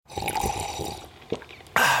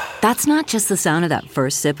That's not just the sound of that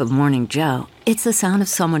first sip of Morning Joe. It's the sound of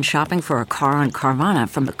someone shopping for a car on Carvana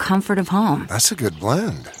from the comfort of home. That's a good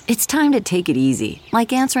blend. It's time to take it easy,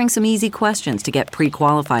 like answering some easy questions to get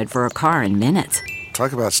pre-qualified for a car in minutes.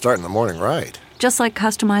 Talk about starting the morning right. Just like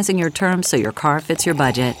customizing your terms so your car fits your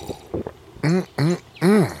budget.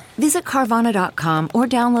 Visit Carvana.com or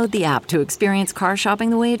download the app to experience car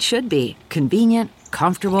shopping the way it should be. Convenient,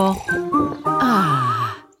 comfortable.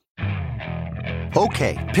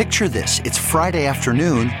 Okay, picture this. It's Friday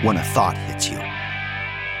afternoon when a thought hits you.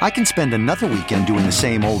 I can spend another weekend doing the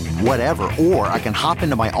same old whatever, or I can hop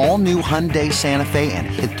into my all-new Hyundai Santa Fe and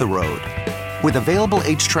hit the road. With available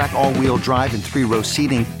H-Track all-wheel drive and 3-row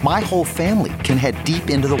seating, my whole family can head deep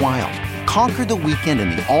into the wild. Conquer the weekend in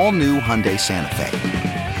the all-new Hyundai Santa Fe.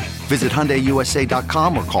 Visit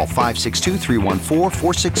HyundaiUSA.com or call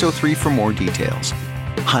 562-314-4603 for more details.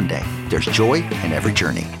 Hyundai, there's joy in every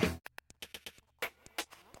journey.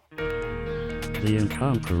 The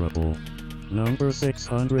Incomparable. Number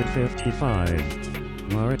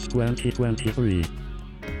 655. March 2023.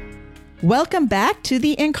 Welcome back to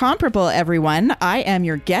The Incomparable, everyone. I am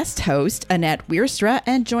your guest host, Annette Wierstra,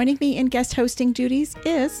 and joining me in guest hosting duties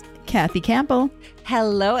is Kathy Campbell.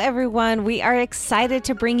 Hello, everyone. We are excited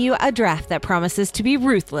to bring you a draft that promises to be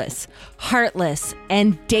ruthless, heartless,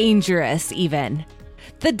 and dangerous even.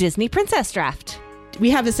 The Disney Princess Draft. We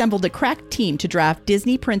have assembled a crack team to draft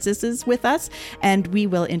Disney princesses with us, and we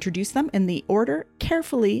will introduce them in the order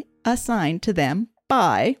carefully assigned to them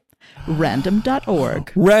by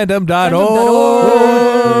random.org.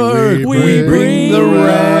 Random.org. We bring the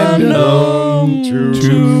random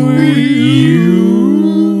to you.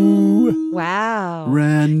 Wow.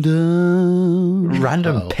 Random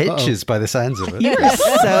pitches by the sounds of it. You're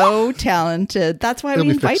so talented. That's why we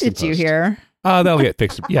invited you here. That'll get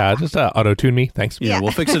fixed. Yeah, just auto-tune me. Thanks. Yeah,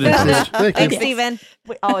 we'll fix it in post. Thanks, Steven.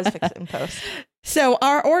 We always fix it in post. So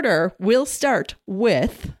our order will start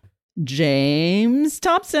with James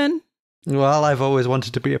Thompson. Well, I've always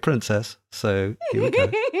wanted to be a princess, so here we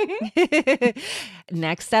go.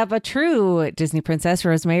 Next up, a true Disney princess,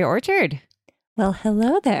 Rosemary Orchard. Well,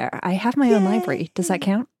 hello there. I have my own library. Does that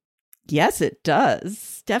count? Yes, it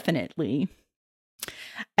does. Definitely.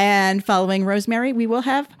 And following Rosemary, we will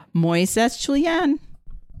have Moises Julian.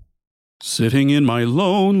 Sitting in my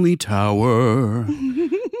lonely tower.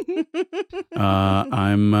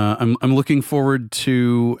 I'm looking forward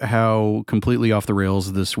to how completely off the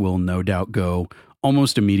rails this will no doubt go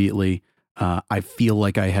almost immediately. I feel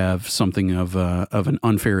like I have something of an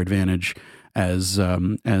unfair advantage as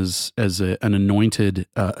an anointed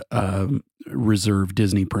reserve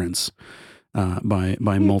Disney prince. By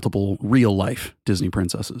multiple real life Disney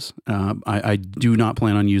princesses. I do not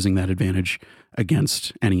plan on using that advantage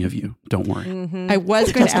against any of you. Don't worry. Mm-hmm. I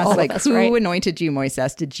was going to ask, who anointed you,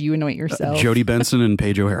 Moises? Did you anoint yourself? Jodie Benson and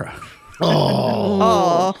Paige O'Hara.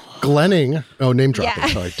 Oh. Glenning. Oh, name dropping. Yeah.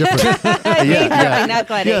 Sorry. Different. Name dropping, not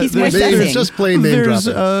Glenning. Yeah, He's It's just plain name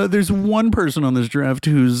dropping. There's one person on this draft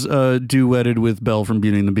who's duetted with Belle from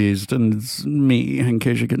Beauty and the Beast, and it's me, in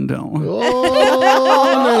case you can tell.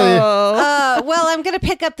 Well, I'm going to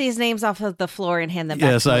pick up these names off of the floor and hand them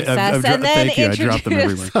back yes, to I've thank you. I dropped them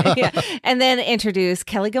everywhere. And then introduce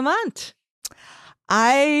Kelly Gamont.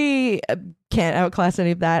 I can't outclass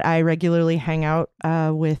any of that. I regularly hang out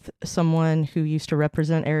with someone who used to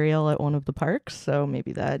represent Ariel at one of the parks, so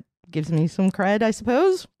maybe that gives me some cred, I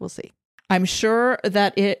suppose. We'll see. I'm sure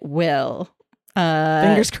that it will.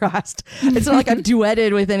 Fingers crossed. It's not like I've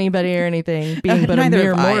duetted with anybody or anything, being but a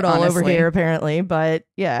mere mortal over here, apparently. But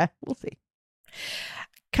yeah, we'll see.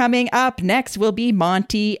 Coming up next will be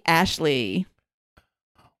Monty Ashley.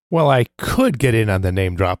 Well, I could get in on the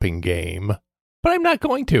name-dropping game, but I'm not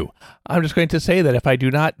going to. I'm just going to say that if I do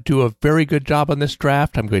not do a very good job on this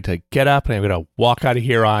draft, I'm going to get up and I'm going to walk out of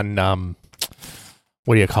here on,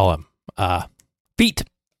 what do you call them? Feet.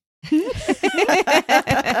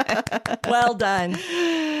 Well done.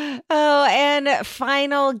 Oh, and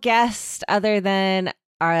final guest other than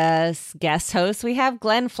our guest host, we have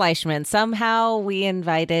Glenn Fleischman. Somehow we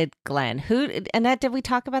invited Glenn. Annette, did we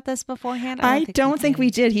talk about this beforehand? I don't think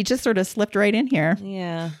we did. He just sort of slipped right in here.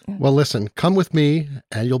 Yeah. Well, listen, come with me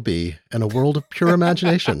and you'll be in a world of pure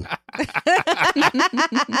imagination.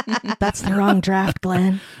 That's the wrong draft,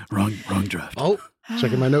 Glenn. Wrong draft. Oh,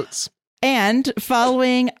 checking my notes. And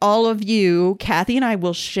following all of you, Kathy and I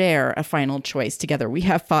will share a final choice together. We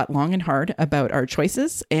have fought long and hard about our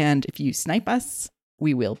choices, and if you snipe us,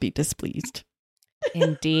 we will be displeased.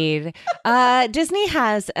 Indeed. Disney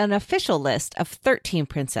has an official list of 13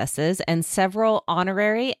 princesses and several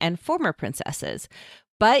honorary and former princesses.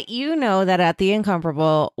 But you know that at The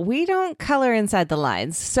Incomparable, we don't color inside the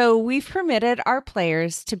lines. So we've permitted our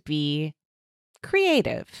players to be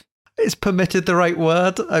creative. Is permitted the right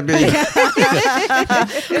word? I mean,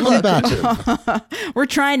 Combative. We're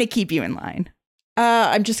trying to keep you in line.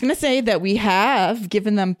 I'm just going to say that we have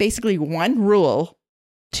given them basically one rule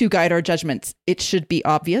to guide our judgments. It should be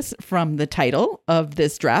obvious from the title of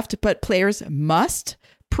this draft, but players must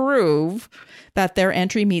prove that their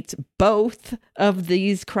entry meets both of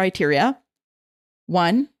these criteria.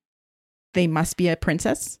 1, they must be a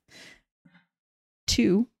princess.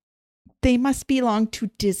 2, they must belong to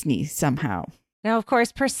Disney somehow. Now, of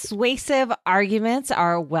course, persuasive arguments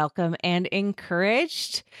are welcome and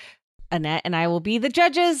encouraged. Annette and I will be the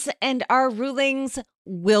judges, and our rulings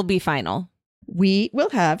will be final. We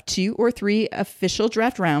will have 2 or 3 official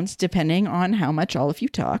draft rounds, depending on how much all of you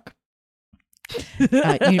talk.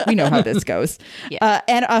 You know how this goes. Yeah.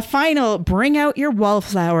 And a final bring out your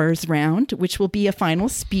wallflowers round, which will be a final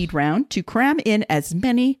speed round to cram in as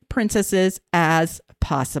many princesses as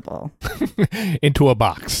possible. Into a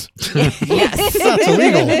box. Yes. That's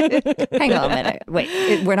illegal. Hang on a minute.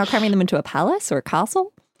 Wait, we're not cramming them into a palace or a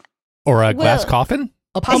castle? Or a glass coffin?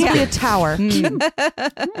 Possibly a tower.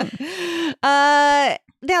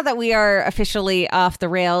 Now that we are officially off the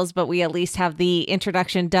rails, but we at least have the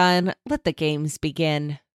introduction done, let the games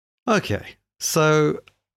begin. okay. So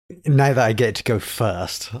now that I get to go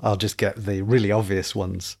first, I'll just get the really obvious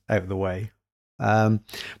ones out of the way.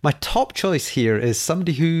 My top choice here is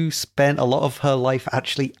somebody who spent a lot of her life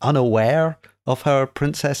actually unaware of her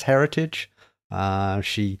princess heritage.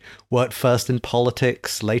 She worked first in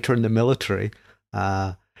politics, later in the military.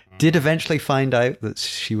 Did eventually find out that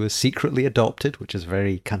she was secretly adopted, which is a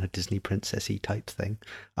very kind of Disney princessy type thing.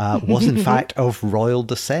 Was in fact of royal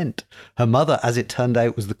descent. Her mother, as it turned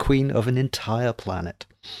out, was the queen of an entire planet.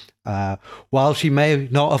 While she may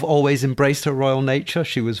not have always embraced her royal nature,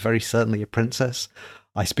 she was very certainly a princess.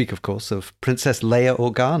 I speak, of course, of Princess Leia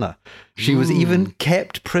Organa. She was even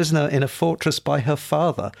kept prisoner in a fortress by her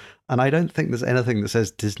father. And I don't think there's anything that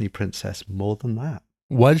says Disney princess more than that.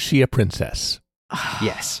 Was she a princess?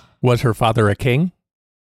 Yes. Was her father a king?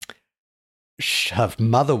 Her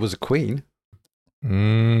mother was a queen.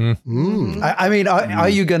 Mm. I mean, are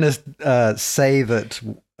you going to say that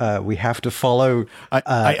we have to follow?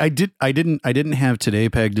 I didn't have today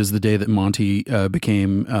pegged as the day that Monty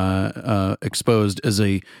became exposed as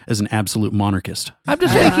an absolute monarchist. I'm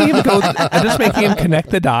just making him connect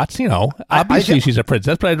the dots. You know, obviously she's a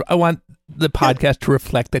princess, but I want the podcast to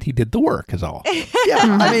reflect that he did the work. Is all. Yeah,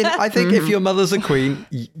 I mean, I think if your mother's a queen,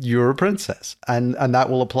 you're a princess, and that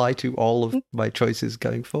will apply to all of my choices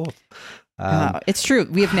going forth. It's true.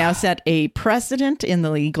 We have now set a precedent in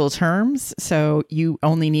the legal terms, so you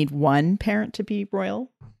only need one parent to be royal.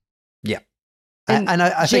 Yeah. And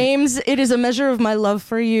I James, it is a measure of my love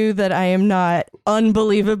for you that I am not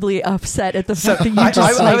unbelievably upset at the fact that you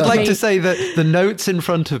just I would like me. to say that the notes in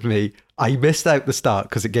front of me, I missed out the start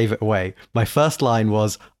because it gave it away. My first line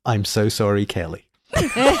was, "I'm so sorry, Kelly." I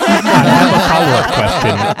have a follow-up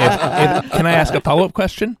question. Can I ask a follow-up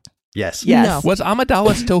question? Yes. Yes. Was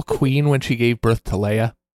Amidala still queen when she gave birth to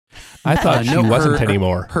Leia? I thought she wasn't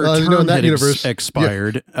anymore. Her Well, term in that had universe,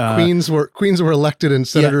 expired. Queens were elected and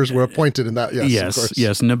senators were appointed in that. Yes, of course.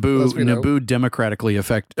 Yes. As we know. Naboo democratically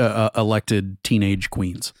elected teenage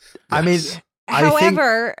queens. I mean,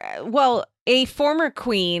 However, a former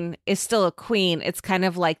queen is still a queen. It's kind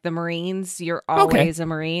of like the Marines. You're always a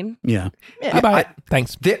Marine. Yeah.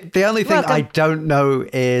 Thanks. The only thing I don't know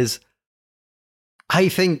is, I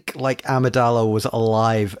think like Amidala was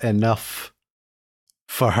alive enough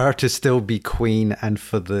for her to still be queen and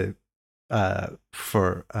for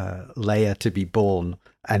Leia to be born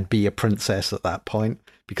and be a princess at that point,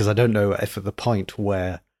 because I don't know if at the point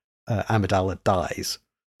where Amidala dies.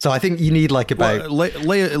 So I think you need like about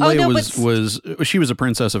Leia she was a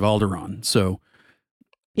princess of Alderaan, so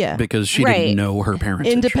Yeah. because she didn't know her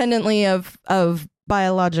parentage. Independently of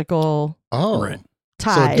biological Right.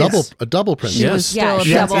 ties. So a double princess. She was still a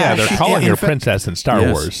Yeah, double. they're calling her in fact- princess in Star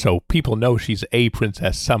Yes. Wars, so people know she's a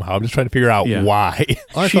princess somehow. I'm just trying to figure out why.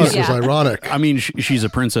 I thought it was ironic. I mean, she's a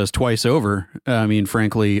princess twice over. I mean,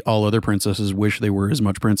 frankly, all other princesses wish they were as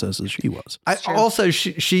much princess as she was. Also,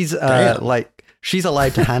 she's she's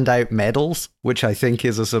allowed to hand out medals, which I think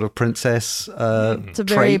is a sort of princess It's a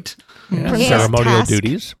very trait. Ceremonial task.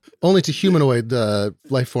 duties. Only to humanoid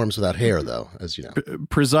life forms without hair, though, as you know.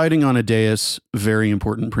 Presiding on a dais, very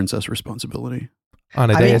important princess responsibility. On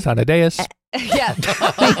a dais. Yeah.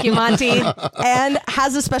 Thank you, Monty. And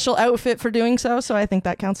has a special outfit for doing so, so I think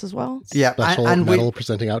that counts as well. Yeah, Special and medal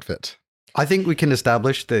presenting outfit. I think we can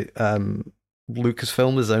establish that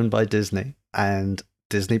Lucasfilm is owned by Disney, and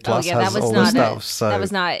Disney Plus that has was all the not stuff. So that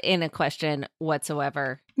was not in a question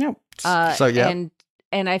whatsoever. No. So, yeah.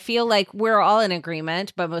 And I feel like we're all in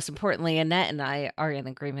agreement, but most importantly, Annette and I are in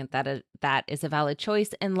agreement that that is a valid choice.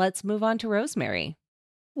 And let's move on to Rosemary.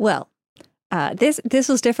 Well, this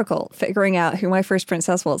was difficult, figuring out who my first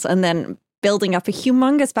princess was and then building up a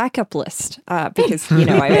humongous backup list because,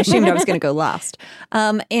 I assumed I was going to go last.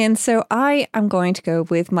 And so I am going to go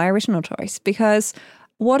with my original choice because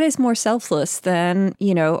what is more selfless than,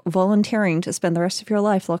 volunteering to spend the rest of your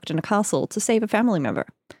life locked in a castle to save a family member,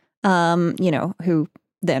 who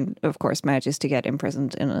then, of course, manages to get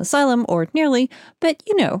imprisoned in an asylum or nearly, but,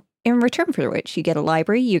 in return for which you get a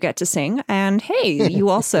library, you get to sing, and hey, you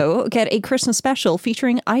also get a Christmas special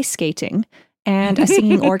featuring ice skating and a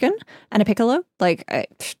singing organ and a piccolo.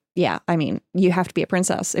 You have to be a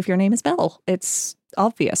princess if your name is Belle. It's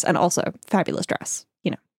obvious, and also fabulous dress.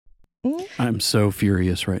 I'm so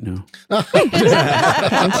furious right now. Thank you.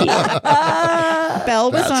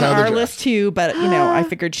 Belle was on our list too, but I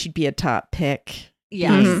figured she'd be a top pick.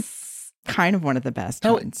 Yes. Kind of one of the best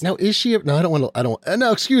ones. Now, is she? No, I don't.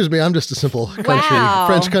 No, excuse me. I'm just a simple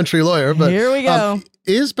French country lawyer. But here we go.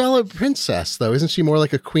 Is Belle a princess though? Isn't she more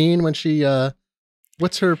like a queen when she?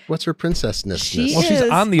 What's her princessness? She's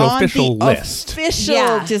on the official list.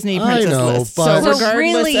 Official Disney princess list. But so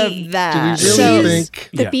regardless of that, do we really think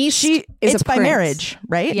the Beast is it's a by prince. marriage,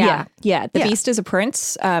 right? Yeah. The Beast is a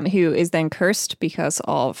prince who is then cursed because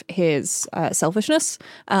of his selfishness.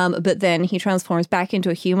 But then he transforms back into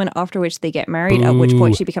a human, after which they get married, at which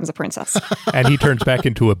point she becomes a princess. And he turns back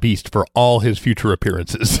into a beast for all his future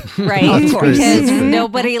appearances. Right, because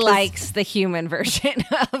nobody likes the human version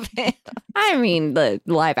of him. I mean, the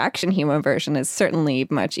live action human version is certainly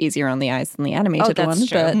much easier on the eyes than the animated one.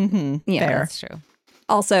 True. But yeah, that's true.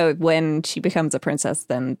 Also, when she becomes a princess,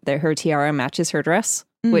 then her tiara matches her dress,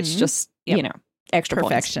 which just, extra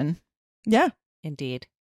perfection. Points. Yeah. Indeed.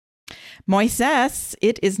 Moises,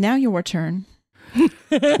 it is now your turn.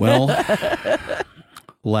 Well,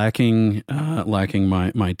 lacking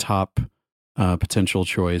my top potential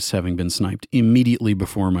choice, having been sniped immediately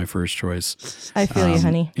before my first choice. I feel you,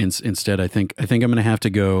 honey. Instead, I think I'm going to have to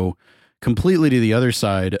go completely to the other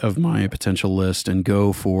side of my potential list and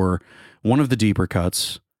go for one of the deeper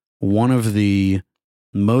cuts, one of the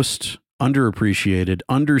most underappreciated,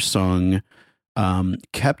 undersung,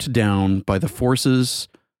 kept down by the forces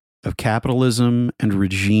of capitalism and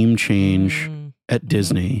regime change at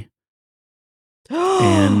Disney,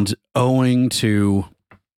 and owing to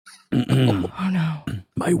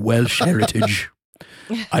my Welsh heritage,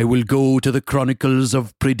 I will go to the Chronicles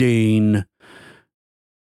of Prydain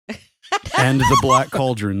and the Black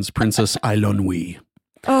Cauldron's Princess Eilonwy.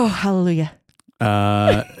 Oh, hallelujah.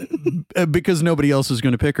 Because nobody else is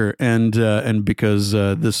going to pick her, and because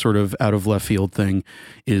this sort of out of left field thing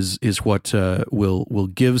is what will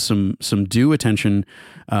give some due attention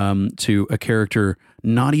to a character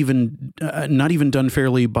not even done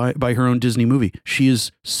fairly by her own Disney movie. She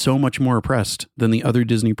is so much more oppressed than the other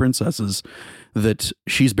Disney princesses that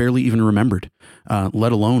she's barely even remembered,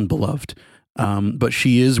 let alone beloved. But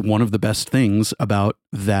she is one of the best things about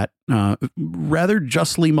that rather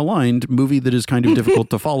justly maligned movie that is kind of difficult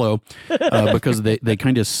to follow because they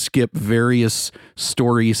kind of skip various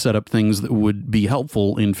story setup things that would be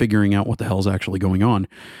helpful in figuring out what the hell's actually going on.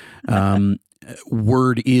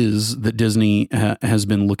 Word is that Disney has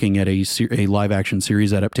been looking at a live action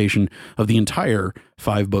series adaptation of the entire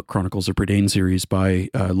 5-book Chronicles of Prydain series by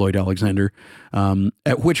Lloyd Alexander,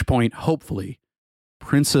 at which point, hopefully,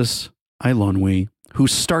 Princess Eilonwy, who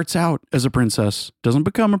starts out as a princess, doesn't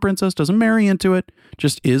become a princess, doesn't marry into it,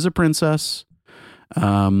 just is a princess,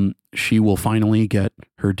 she will finally get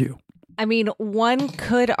her due. I mean, one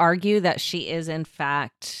could argue that she is, in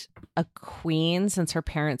fact, a queen since her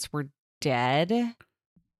parents were dead.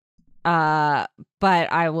 But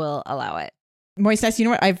I will allow it. Moises, you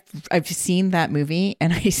know what? I've seen that movie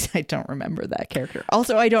and I don't remember that character.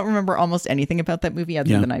 Also, I don't remember almost anything about that movie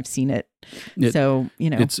other than I've seen it. So,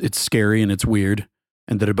 It's scary and it's weird.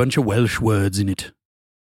 And there are a bunch of Welsh words in it.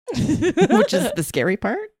 Which is the scary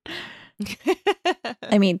part.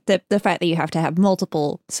 I mean, the fact that you have to have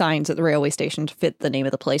multiple signs at the railway station to fit the name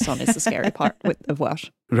of the place on is the scary part of Welsh.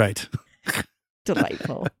 Right.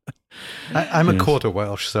 Delightful. I'm a quarter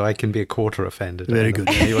Welsh, so I can be a quarter offended. Very good.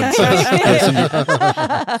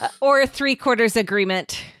 Or a 3/4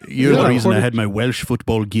 agreement. You're the reason I had my Welsh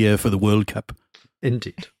football gear for the World Cup.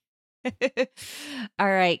 Indeed. All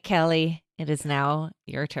right, Kelly, it is now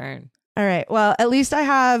your turn. All right. Well, at least I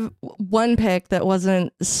have one pick that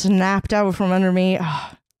wasn't snapped out from under me,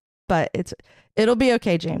 but It'll be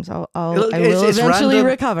okay, James. I Look, will it's eventually random.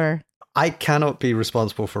 recover. I cannot be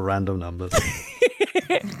responsible for Eventually random. recover. I cannot be responsible for random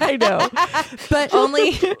numbers. I know, but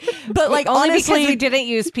Only, but like only honestly, because we didn't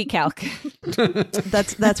use pcalc.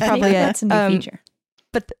 that's probably it. That's a new feature.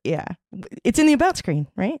 But yeah, it's in the about screen,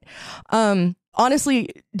 right? Honestly,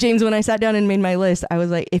 James, when I sat down and made my list, I was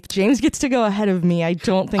like, if James gets to go ahead of me, I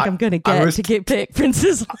don't think I'm going to get pick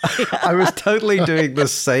Princess Leia. I was totally doing the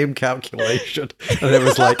same calculation, and it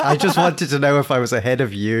was like I just wanted to know if I was ahead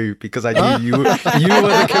of you because I knew you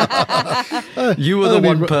were the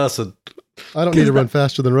one person. I don't need to run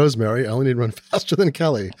faster than Rosemary. I only need to run faster than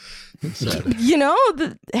Kelly. You know,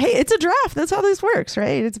 hey, it's a draft. That's how this works,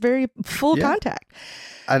 right? It's very full contact.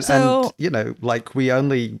 And you know, like we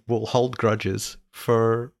only will hold grudges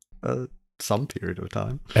for some period of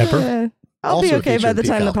time. Ever? I'll Also be okay by featured the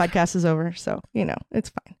time the Peacock. podcast is over. So, you know, it's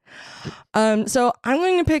fine. So I'm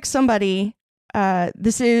going to pick somebody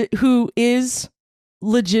who is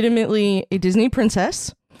legitimately a Disney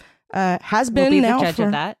princess. Has been We'll be now the judge for,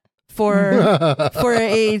 of that. for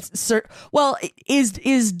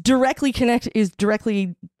is directly connected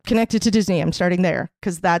to Disney. I'm starting there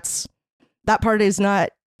because that part is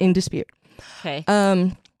not in dispute. Okay.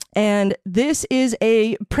 And this is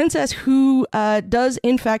a princess who does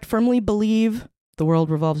in fact firmly believe the world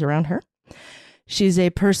revolves around her. She's a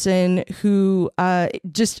person who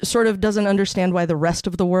just sort of doesn't understand why the rest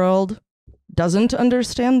of the world doesn't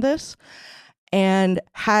understand this, and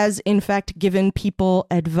has in fact given people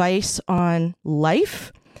advice on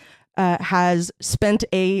life, has spent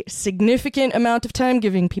a significant amount of time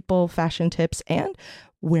giving people fashion tips and,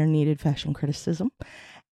 where needed, fashion criticism.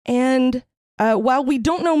 And while we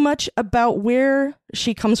don't know much about where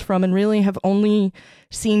she comes from and really have only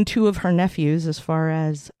seen 2 of her nephews as far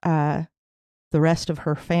as the rest of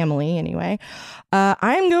her family anyway,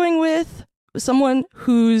 I'm going with someone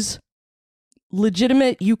whose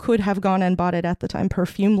legitimate, you could have gone and bought it at the time,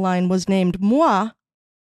 perfume line was named Moi,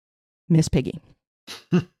 Miss Piggy.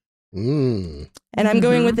 Mm. And I'm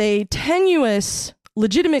going with a tenuous,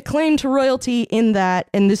 legitimate claim to royalty in that,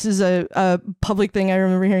 and this is a public thing I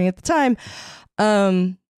remember hearing at the time,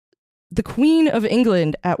 the Queen of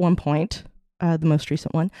England at one point, the most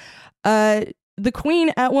recent one, the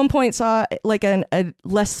Queen at one point saw like a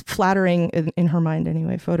less flattering, in her mind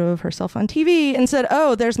anyway, photo of herself on TV and said,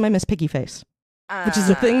 "Oh, there's my Miss Piggy face." Which is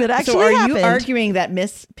a thing that actually So are happened. you arguing that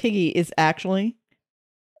Miss Piggy is actually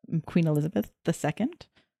Queen Elizabeth II?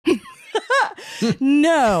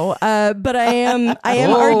 No, but I am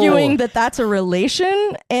arguing that that's a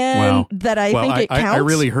relation, and that I think it counts. I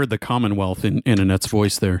really heard the Commonwealth in Annette's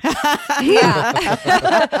voice there. Yeah.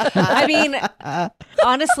 I mean,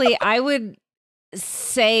 honestly, I would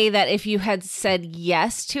say that if you had said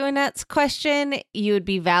yes to Annette's question, you would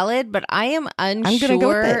be valid, but I am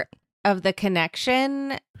unsure of the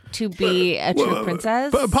connection to be a true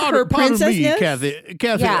princess. Pardon me, Kathy.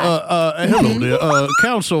 Hello there.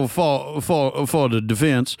 Counsel for the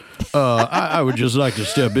defense. I would just like to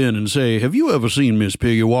step in and say, have you ever seen Miss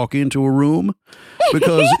Piggy walk into a room?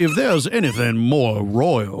 Because if there's anything more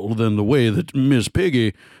royal than the way that Miss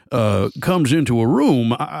Piggy comes into a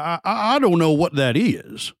room, I don't know what that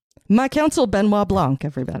is. My counsel, Benoit Blanc,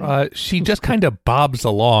 everybody. She just kind of bobs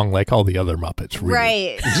along like all the other Muppets, really.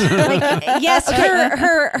 Right. Like, yes,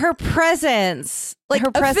 her presence. Like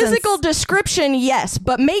her a physical description, yes,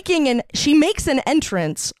 but she makes an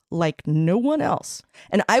entrance like no one else.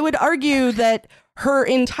 And I would argue that her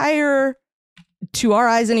entire, to our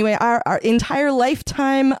eyes anyway, our entire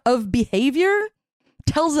lifetime of behavior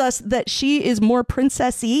tells us that she is more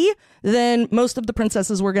princessy than most of the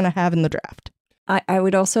princesses we're going to have in the draft. I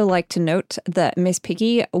would also like to note that Miss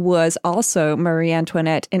Piggy was also Marie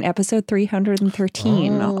Antoinette in episode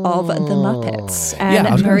 313 of The Muppets.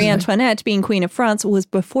 And Marie Antoinette, being Queen of France, was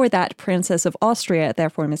before that Princess of Austria.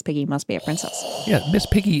 Therefore, Miss Piggy must be a princess. Yeah, Miss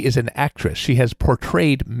Piggy is an actress. She has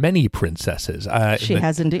portrayed many princesses. She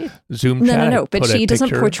has indeed. Zoom chat. No. But she doesn't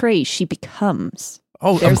portray. She becomes.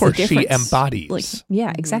 Oh, There's of course. a She difference. embodies.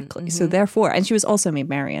 Yeah, exactly. So therefore, and she was also Maid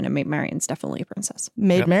Marian, and Maid Marian's definitely a princess.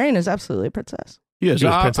 Maid Marian is absolutely a princess. Yes, She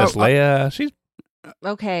was Princess Leia. She's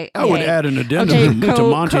Okay. I would add an addendum to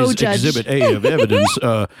Monty's co-judge. Exhibit A of evidence.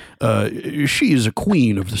 She is a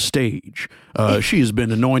queen of the stage. She has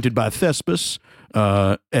been anointed by Thespis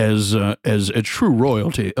as a true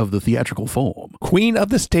royalty of the theatrical form. queen of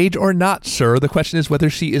the stage or not, sir. The question is whether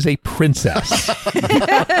she is a princess.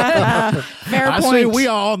 Fair I point. say we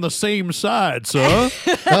are on the same side, sir.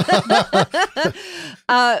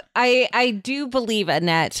 I do believe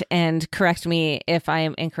Annette, and correct me if I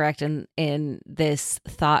am incorrect in this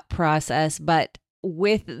thought process, but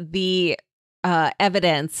with the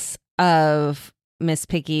evidence of Miss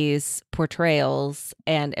Piggy's portrayals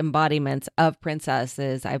and embodiments of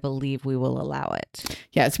princesses, I believe we will allow it.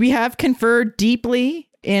 Yes, we have conferred deeply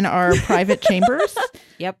in our private chambers.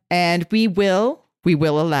 Yep. And we will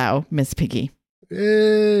allow Miss Piggy.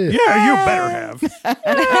 Yay. Yeah, you better have.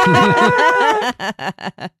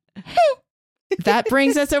 That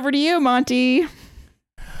brings us over to you, Monty.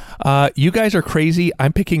 You guys are crazy.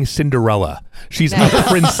 I'm picking Cinderella. She's a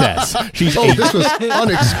princess. She's a this was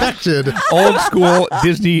unexpected. old school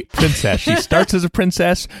Disney princess. She starts as a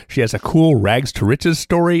princess. She has a cool rags to riches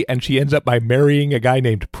story, and she ends up by marrying a guy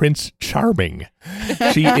named Prince Charming.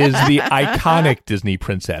 She is the iconic Disney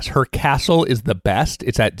princess. Her castle is the best.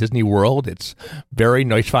 It's at Disney World. It's very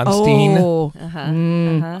Neuschwanstein.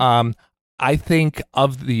 Oh. I think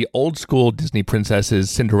of the old school Disney princesses,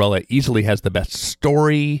 Cinderella easily has the best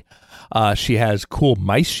story. She has cool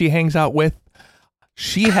mice she hangs out with.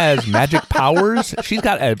 She has magic powers. She's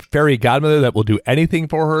got a fairy godmother that will do anything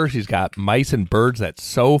for her. She's got mice and birds that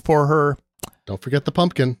sew for her. Don't forget the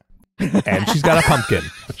pumpkin. And she's got a pumpkin.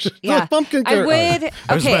 Yeah. Pumpkin I would.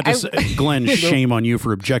 I was about to say, Glenn, shame on you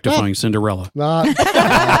for objectifying Cinderella. Not.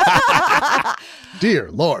 Dear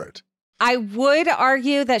Lord. I would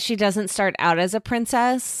argue that she doesn't start out as a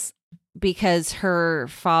princess because her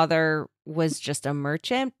father was just a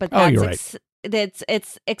merchant, but that's you're right.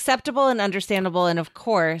 It's acceptable and understandable, and of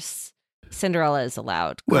course, Cinderella is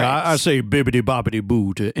allowed. Well, I say bibbity boppity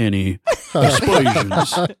boo to any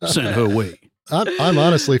aspersions sent her way. I'm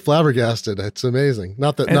honestly flabbergasted. It's amazing.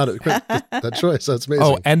 That choice. That's amazing.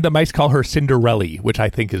 Oh, and the mice call her Cinderella, which I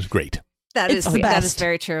think is great. That is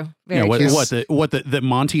very true. Very what true. that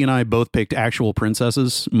Monty and I both picked actual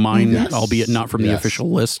princesses, mine, albeit not from the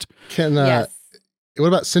official list. What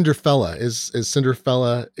about Cinderfella? Is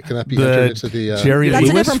Cinderfella, can that be entered into the Jerry That's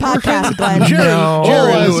Lewis a different podcast, Glenn.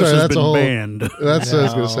 Jerry Lewis has that's been banned. That's what I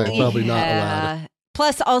was going to say. Probably not allowed.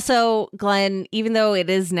 Plus, also, Glenn, even though it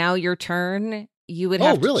is now your turn, you would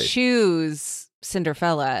have to choose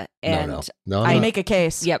Cinderella. And no, I make a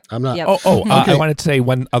case. Yep. I'm not. Yep. I wanted to say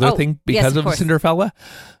one other thing because of course. Cinderella.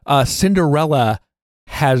 Cinderella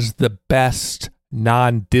has the best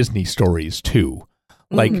non-Disney stories too.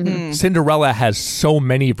 Like Cinderella has so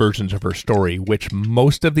many versions of her story, which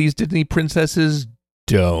most of these Disney princesses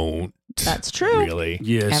don't. That's true. Really.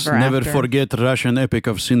 Yes, Ever never after. forget Russian epic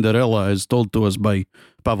of Cinderella as told to us by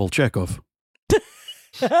Pavel Chekhov.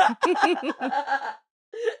 A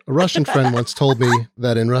Russian friend once told me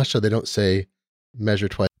that in Russia they don't say measure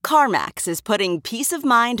twice. CarMax is putting peace of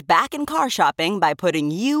mind back in car shopping by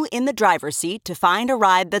putting you in the driver's seat to find a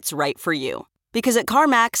ride that's right for you. Because at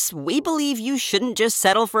CarMax, we believe you shouldn't just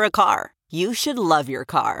settle for a car. You should love your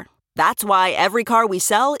car. That's why every car we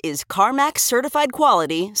sell is CarMax certified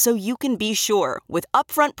quality, so you can be sure with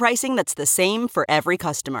upfront pricing that's the same for every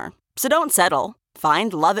customer. So don't settle.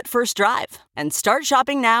 Find love at first drive and start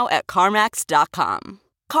shopping now at CarMax.com.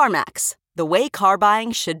 CarMax, the way car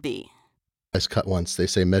buying should be. Cut once. They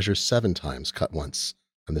say measure 7 times cut once.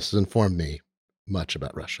 And this has informed me much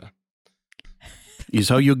about Russia. Is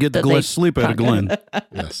how you get the glass sleep out of Glenn.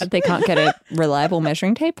 Yes. They can't get a reliable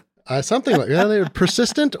measuring tape? Something like that. They're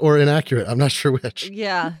persistent or inaccurate. I'm not sure which.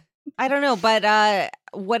 Yeah. I don't know, but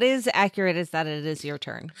what is accurate is that it is your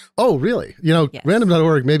turn. Oh, really? Yes.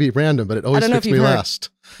 Random.org may be random, but it always picks me last.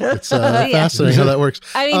 It's fascinating how that works.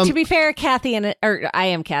 I mean, to be fair, Kathy I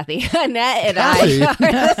am Kathy. Annette and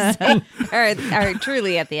I are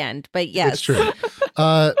truly at the end, but yes. It's true.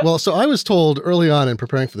 So I was told early on in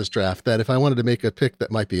preparing for this draft that if I wanted to make a pick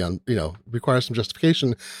that might be require some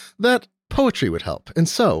justification, that poetry would help. And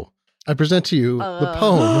so I present to you the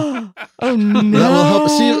poem. Oh, no. That will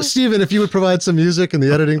help. Stephen, if you would provide some music in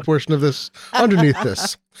the editing portion of this, underneath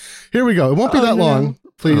this. Here we go. It won't be that long.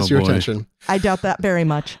 Please, your attention. I doubt that very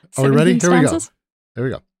much. Are we ready? Here we go. There we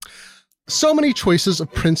go. So many choices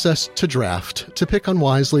of princess to draft. To pick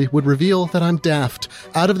unwisely would reveal that I'm daft.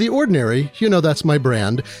 Out of the ordinary, that's my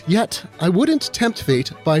brand. Yet, I wouldn't tempt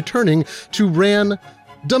fate by turning to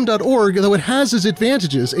Dumb.org, though it has its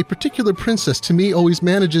advantages. A particular princess to me always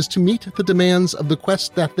manages to meet the demands of the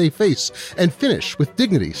quest that they face and finish with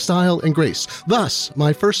dignity, style, and grace. Thus,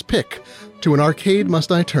 my first pick, to an arcade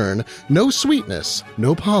must I turn. No sweetness,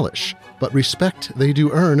 no polish, but respect they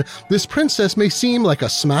do earn. This princess may seem like a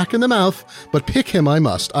smack in the mouth, but pick him I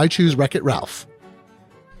must. I choose Wreck-It Ralph.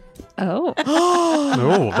 Oh.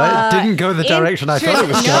 No, that didn't go the direction I thought it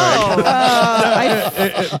was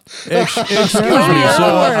going. Excuse me,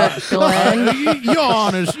 sir.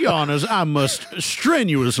 Your honors, I must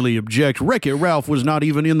strenuously object. Wreck-It Ralph was not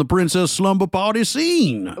even in the Princess Slumber Party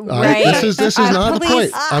scene. Right. This is not the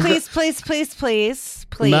point.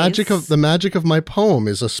 Please. The magic of my poem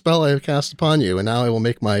is a spell I have cast upon you, and now I will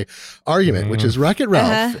make my argument, which is Wreck-It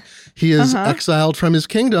Ralph. He is exiled from his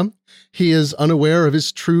kingdom. He is unaware of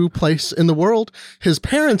his true place in the world. His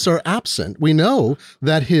parents are absent. We know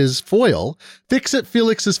that his foil, Fix-It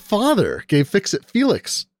Felix's father, gave Fix-It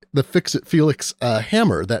Felix the Fix-It Felix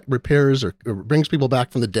hammer that repairs or brings people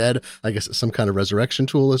back from the dead. I guess it's some kind of resurrection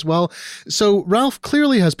tool as well. So Ralph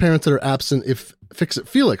clearly has parents that are absent if Fix-It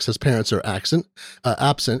Felix has parents that are absent.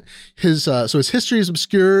 So his history is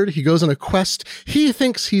obscured. He goes on a quest. He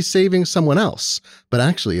thinks he's saving someone else, but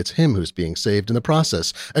actually it's him who's being saved in the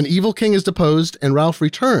process. An evil king is deposed, and Ralph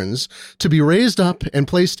returns to be raised up and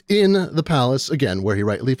placed in the palace again, where he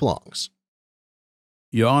rightly belongs.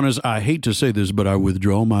 Your honors, I hate to say this, but I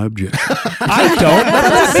withdraw my objection. I don't.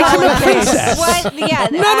 That makes him a princess. What? Yeah,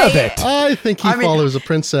 None of it. I think he follows the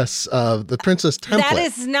princess template. That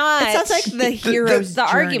is not. It sounds like the hero's the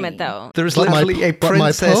journey. argument, though. There's literally a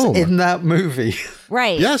princess in that movie.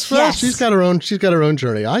 Right. Yes, Ralph. She's got her own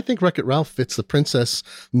journey. I think Wreck-It Ralph fits the princess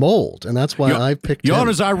mold, and that's why I picked him. Your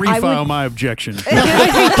honors, I refile my objection. I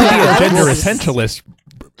hate to be a gender essentialist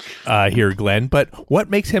here, Glenn, but what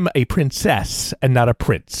makes him a princess and not a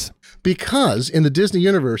prince? Because in the Disney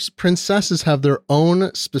universe, princesses have their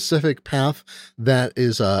own specific path that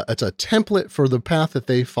is it's a template for the path that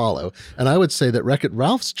they follow. And I would say that Wreck-It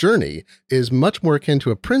Ralph's journey is much more akin to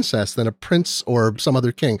a princess than a prince or some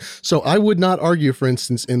other king. So I would not argue, for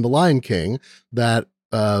instance, in The Lion King that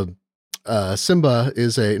Simba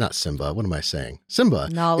is not Simba. What am I saying? Simba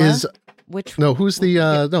is. Who's the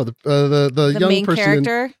young main person?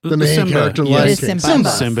 Character? The main Simba. character in Yes. Lion King. Simba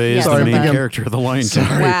is the main character of The Lion King.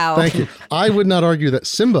 Sorry. Wow. Thank you. I would not argue that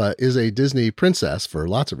Simba is a Disney princess for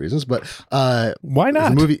lots of reasons, but why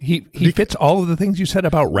not? He fits all of the things you said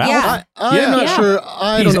about Ralph. Yeah. I'm not sure.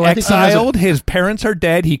 I He's don't know. exiled. His parents are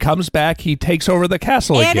dead. He comes back. He takes over the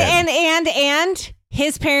castle again. And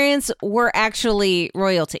his parents were actually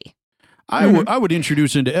royalty. I would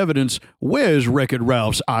introduce into evidence, where's Wreck-It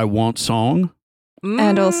Ralph's I Want song?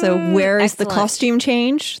 And also, where is the Excellent. costume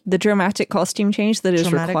change, the dramatic costume change that is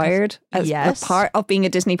required as a part of being a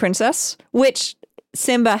Disney princess, which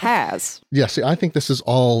Simba has? Yeah, see, I think this is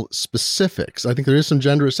all specifics. I think there is some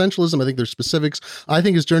gender essentialism. I think there's specifics. I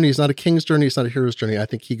think his journey is not a king's journey. It's not a hero's journey. I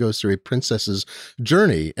think he goes through a princess's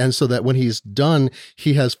journey. And so that when he's done,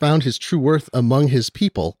 he has found his true worth among his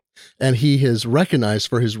people. And he is recognized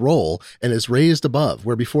for his role and is raised above,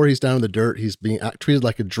 where before he's down in the dirt, he's being treated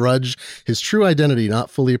like a drudge, his true identity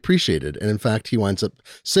not fully appreciated. And in fact, he winds up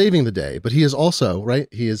saving the day. But he is also,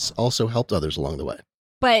 he has also helped others along the way.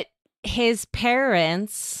 But his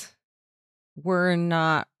parents were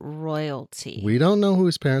not royalty. We don't know who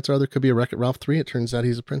his parents are. There could be a Wreck-It Ralph 3. It turns out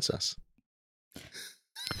he's a princess.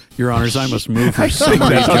 Your honors, I must move for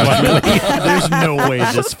somebody's judgment. There's no way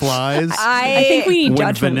this flies. I think we need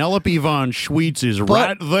when judgment. Vanellope von Schweetz is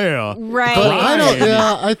right there. Right. But I don't.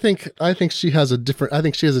 Yeah, I think she has a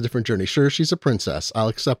different journey. Sure, she's a princess. I'll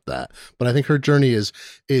accept that. But I think her journey is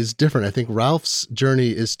different. I think Ralph's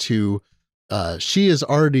journey is to. She is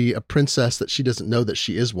already a princess that she doesn't know that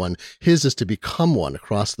she is one. His is to become one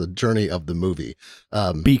across the journey of the movie.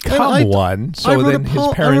 Become one. So then his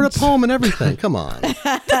parents. I wrote a poem and everything. Come on.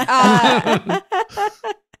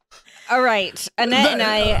 All right, Annette and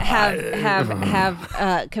I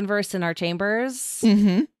have conversed in our chambers,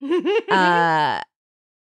 and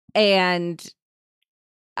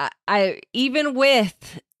I even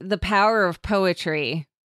with the power of poetry,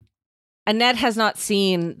 Annette has not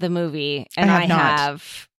seen the movie, and I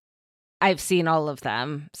have. I've seen all of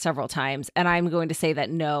them several times, and I'm going to say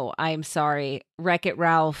that no, I'm sorry, Wreck-It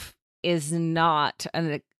Ralph is not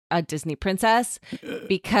a Disney princess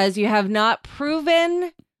because you have not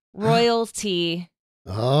proven royalty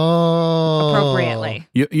appropriately.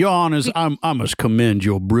 Your honors, I must commend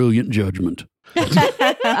your brilliant judgment.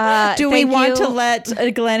 Do we want to let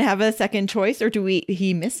Glenn have a second choice, or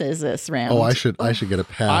he misses this round? Oh, I should get a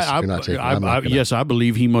pass. You're not taking. Yes, I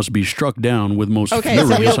believe he must be struck down with most furious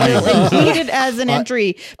furious anger. We'll include it as an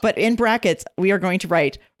entry, but in brackets we are going to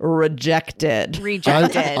write rejected.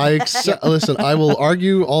 Listen, I will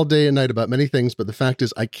argue all day and night about many things, but the fact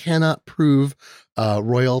is I cannot prove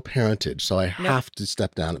royal parentage, so I have to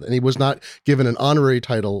step down. And he was not given an honorary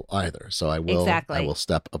title either, so I will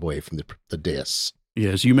step away from the dais.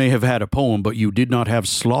 Yes, you may have had a poem, but you did not have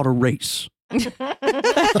slaughter race.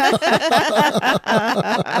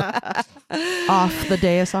 Off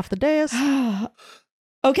the dais.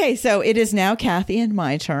 Okay, so it is now Kathy and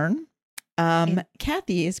my turn.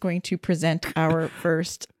 Kathy is going to present our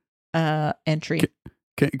first entry.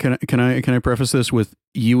 Can I preface this with,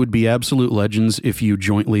 you would be absolute legends if you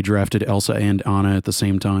jointly drafted Elsa and Anna at the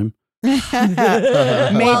same time? Maybe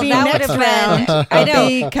that next would round. have been, I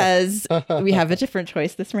know, because we have a different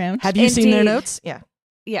choice this round. Have you seen their Indeed. notes? Yeah.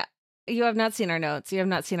 Yeah. You have not seen our notes. You have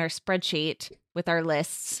not seen our spreadsheet with our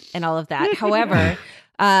lists and all of that. However,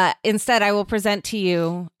 instead, I will present to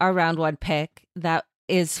you our round one pick that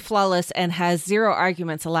is flawless and has 0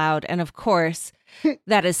 arguments allowed. And of course,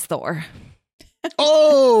 that is Thor.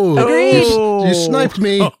 Oh, Agreed. you sniped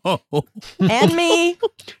me. And me.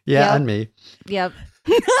 Yeah, Yep. and me. Yep.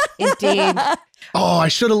 Indeed. Oh, I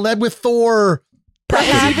should have led with Thor. I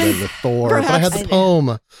should have led with Thor, but I had the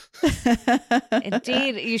poem.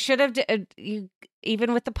 Indeed. You should have,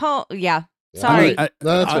 even with the poem. Yeah. Sorry.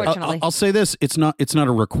 Unfortunately. I'll say this: it's not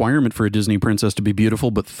a requirement for a Disney princess to be beautiful,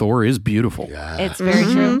 but Thor is beautiful. Yeah. It's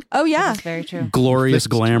very true. Oh, yeah. It's very true. Glorious,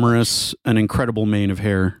 glamorous, an incredible mane of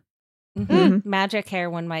hair. Magic hair,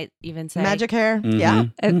 one might even say. Magic hair. Mhm. Yeah.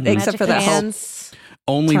 Mhm. Except for that whole hands.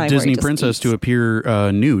 Only time where Disney he just princess eats. to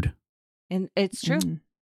appear nude. And it's true.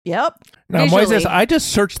 Yep. Now, Visually. Moises, I just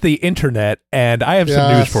searched the internet and I have some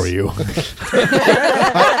Yes. news for you. Moises,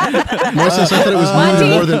 I thought it was nude in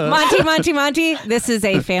more than. Monty, this is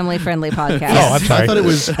a family-friendly podcast. Oh, I'm sorry. I thought it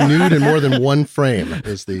was nude in more than one frame.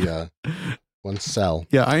 Is the one cell?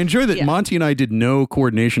 Yeah, I enjoy that. Yeah. Monty and I did no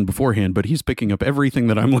coordination beforehand, but he's picking up everything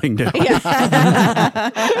that I'm laying down.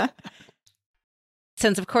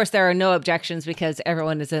 Since, of course, there are no objections because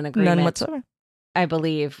everyone is in agreement. None whatsoever. I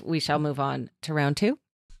believe we shall move on to round 2.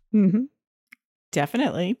 Mm-hmm.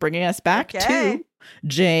 Definitely. Bringing us back Okay. to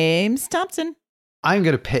James Thompson. I'm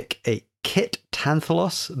going to pick a Kit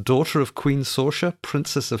Tanthalos, daughter of Queen Sorsha,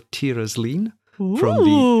 Princess of Tirazleen, from the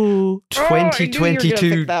Ooh.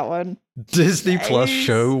 2022 that one. Disney Plus Nice.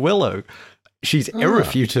 show Willow. She's Ah.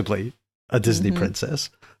 irrefutably a Disney Mhm. princess.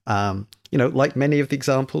 Like many of the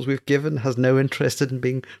examples we've given, has no interest in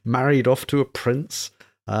being married off to a prince.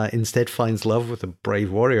 Instead, finds love with a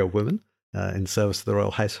brave warrior woman in service of the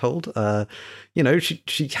royal household.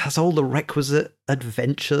 She has all the requisite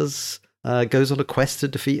adventures. Goes on a quest to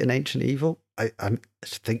defeat an ancient evil. I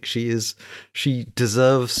think she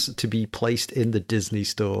deserves to be placed in the Disney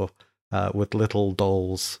store with little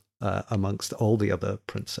dolls amongst all the other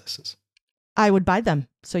princesses. I would buy them.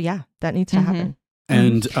 So, yeah, that needs to happen.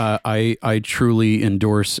 And I truly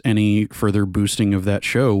endorse any further boosting of that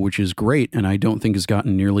show, which is great, and I don't think has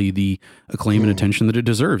gotten nearly the acclaim and attention that it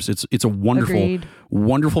deserves. It's a wonderful, Agreed.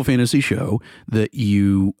 wonderful fantasy show that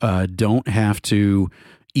you don't have to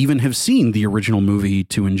even have seen the original movie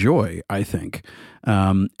to enjoy, I think.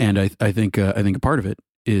 And I think a part of it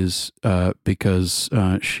is because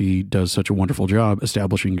she does such a wonderful job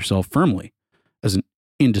establishing herself firmly as an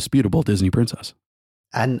indisputable Disney princess.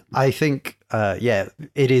 And I think,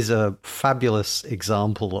 it is a fabulous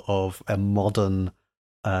example of a modern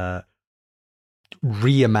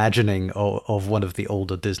reimagining of one of the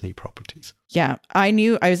older Disney properties. Yeah, I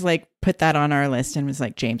was like, put that on our list and was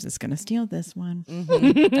like, James is going to steal this one. But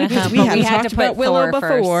We had talked to about put Willow Thor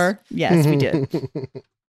before. first. Yes, we did.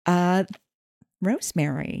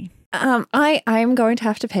 Rosemary. I'm going to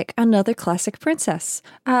have to pick another classic princess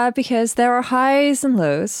because there are highs and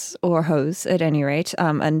lows, or hoes at any rate,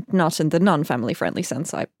 and not in the non-family friendly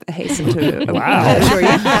sense. I hasten to assure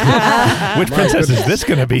you. Which princess is this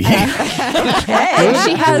going to be?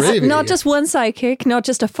 She has Gravy. not just one sidekick, not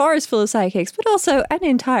just a forest full of sidekicks, but also an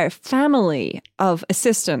entire family of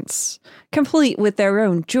assistants, complete with their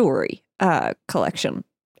own jewelry collection.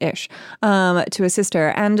 Ish, to assist her,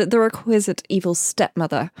 and the requisite evil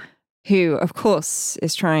stepmother, who, of course,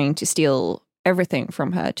 is trying to steal everything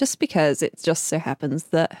from her just because it just so happens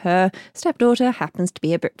that her stepdaughter happens to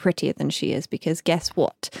be a bit prettier than she is, because guess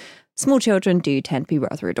what? Small children do tend to be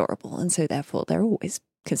rather adorable, and so therefore they're always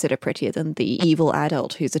considered prettier than the evil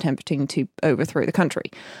adult who's attempting to overthrow the country.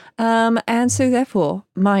 And so therefore,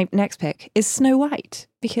 my next pick is Snow White,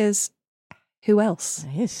 because who else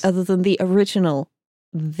Nice. other than the original,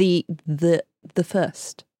 the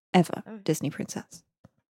first ever Disney princess?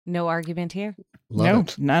 No argument here. Love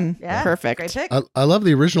it. None. Yeah, Perfect. great pick. I love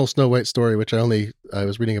the original Snow White story, which I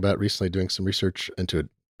was reading about recently, doing some research into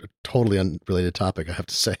a totally unrelated topic, I have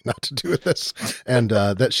to say, not to do with this, and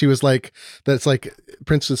that she was like, that's like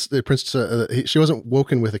princess. She wasn't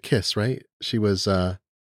woken with a kiss, right? She was.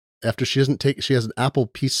 after she has an apple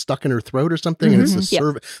piece stuck in her throat or something, and it's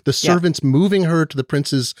the servants moving her to the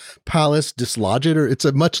prince's palace, dislodge it. Or it's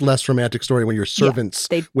a much less romantic story when your servants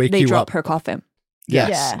wake they you drop up. her coffin.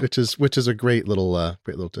 Yes, which is a great little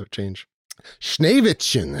change.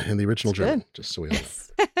 Schneewittchen in the original German, just so we know.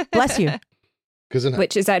 Bless you.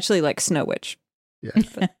 Which is actually like Snow Witch. Yeah.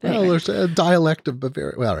 Well, there's a dialect of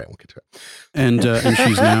Bavaria. Well, all right, we'll get to it. And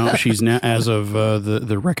she's now as of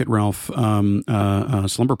the Wreck-It Ralph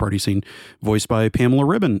slumber party scene, voiced by Pamela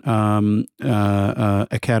Ribon,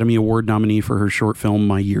 Academy Award nominee for her short film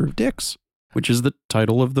My Year of Dicks, which is the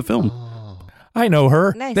title of the film. Oh. I know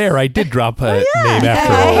her. Nice. There, I did drop a name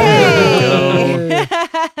after all. Hey.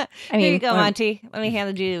 I mean, here you go, Monty. Let me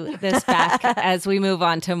hand you this back as we move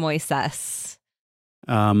on to Moises.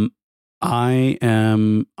 I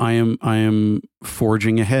am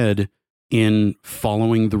forging ahead in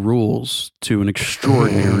following the rules to an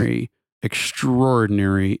extraordinary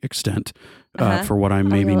extent for what I'm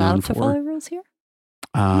maybe known for. To follow rules here?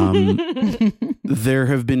 There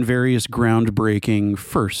have been various groundbreaking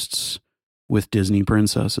firsts with Disney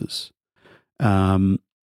princesses.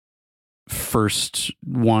 First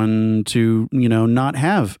one to, not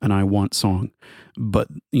have an I Want song, but,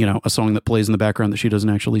 a song that plays in the background that she doesn't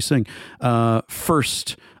actually sing.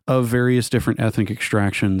 First of various different ethnic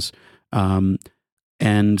extractions. And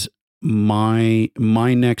my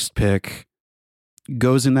next pick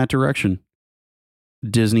goes in that direction.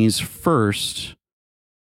 Disney's first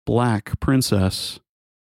Black princess.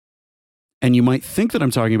 And you might think that I'm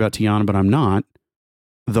talking about Tiana, but I'm not.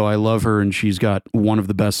 Though I love her and she's got one of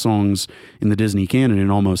the best songs in the Disney canon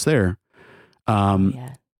and Almost There.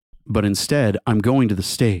 But instead, I'm going to the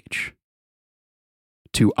stage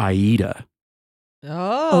to Aida.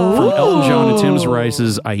 Oh. From Elton John and Tim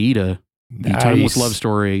Rice's Aida, the Nice. timeless love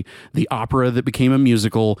story, the opera that became a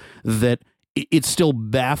musical that it still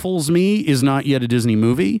baffles me is not yet a Disney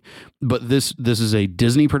movie, but this is a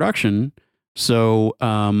Disney production. So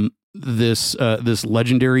this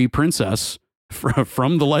legendary princess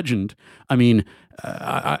from the legend. I mean,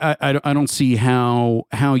 I don't see how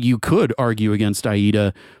you could argue against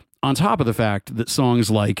Aida, on top of the fact that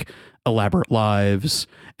songs like Elaborate Lives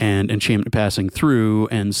and Enchantment Passing Through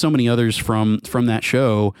and so many others from that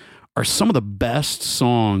show are some of the best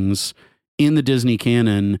songs in the Disney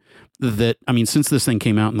canon that, I mean, since this thing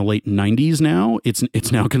came out in the late 90s now,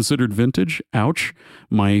 it's now considered vintage. Ouch.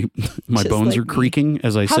 My bones are creaking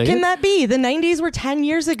as I say it. How can that be? The 90s were 10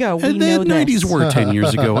 years ago. We The know 90s this. were 10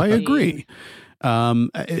 years ago. I agree.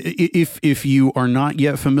 If you are not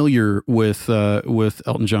yet familiar with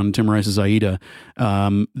Elton John and Tim Rice's Aida,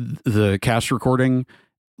 the cast recording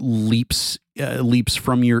leaps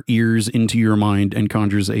from your ears into your mind and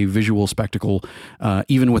conjures a visual spectacle,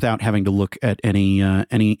 even without having to look at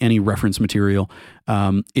any reference material.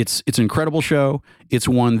 It's an incredible show. It's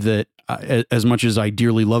one that, as much as I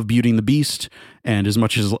dearly love Beauty and the Beast, and as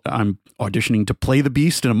much as I'm auditioning to play the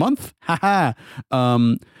Beast in a month,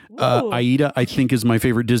 Aida, I think, is my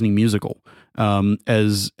favorite Disney musical.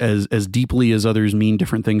 As deeply as others mean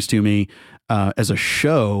different things to me, as a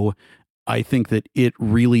show, I think that it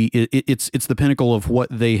really it's the pinnacle of what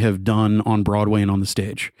they have done on Broadway and on the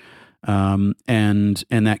stage, and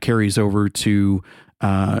that carries over to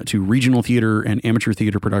regional theater and amateur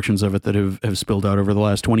theater productions of it that have spilled out over the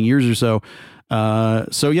last 20 years or so.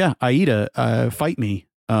 So yeah, Aida, fight me.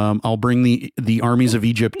 I'll bring the armies of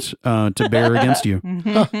Egypt to bear against you.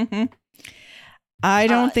 I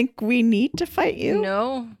don't think we need to fight you.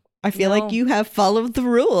 No. I feel like you have followed the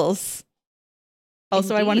rules.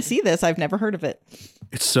 Also, I want to see this. I've never heard of it.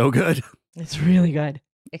 It's so good. It's really good.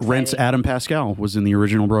 Rent's Adam Pascal was in the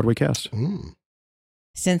original Broadway cast.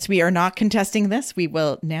 Since we are not contesting this, we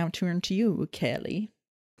will now turn to you, Kelly.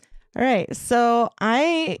 All right. So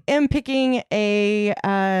I am picking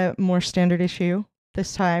a more standard issue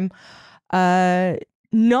this time.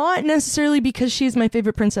 Not necessarily because she's my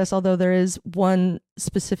favorite princess, although there is one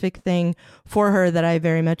specific thing for her that I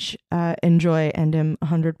very much enjoy and am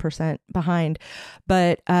 100% behind.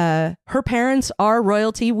 But her parents are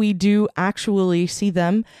royalty. We do actually see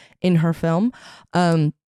them in her film.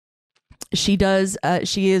 She is,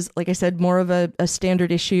 like I said, more of a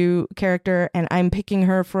standard issue character, and I'm picking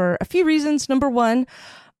her for a few reasons. Number one,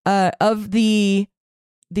 of the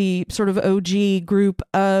sort of OG group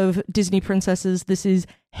of Disney princesses, this is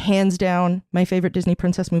hands down my favorite Disney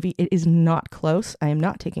princess movie. It is not close. I am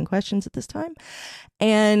not taking questions at this time.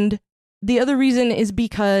 And the other reason is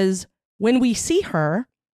because when we see her,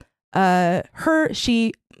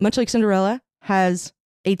 she, much like Cinderella, has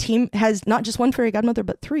not just one fairy godmother,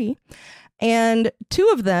 but three. And two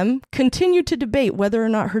of them continue to debate whether or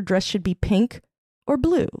not her dress should be pink or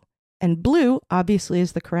blue. And blue, obviously,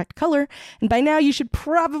 is the correct color. And by now, you should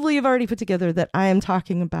probably have already put together that I am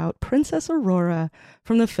talking about Princess Aurora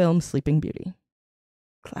from the film Sleeping Beauty.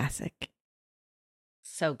 Classic.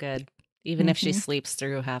 So good. Even if she sleeps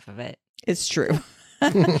through half of it. It's true.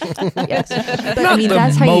 Yes. But Not I mean, the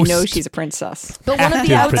that's how you most know she's a princess. But one of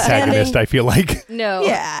the active protagonist, I feel like. No.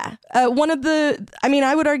 Yeah. One of the, I mean,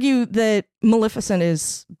 I would argue that Maleficent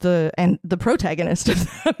is the protagonist of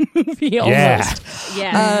the movie almost.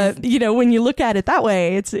 Yeah. You know, when you look at it that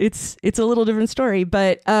way, it's a little different story.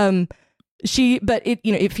 But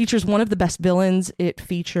it features one of the best villains. It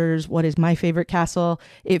features what is my favorite castle.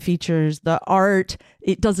 It features the art.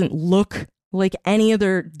 It doesn't look like any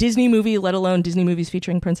other Disney movie, let alone Disney movies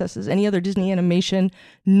featuring princesses, any other Disney animation.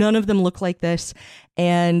 None of them look like this.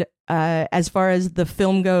 And as far as the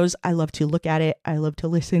film goes, I love to look at it. I love to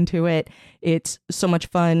listen to it. It's so much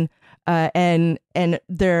fun. And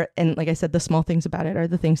like I said, the small things about it are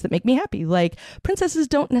the things that make me happy. Like, princesses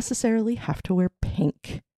don't necessarily have to wear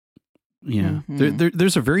pink. Yeah.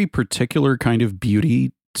 There's a very particular kind of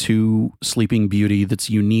beauty to Sleeping Beauty that's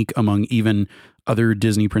unique among even other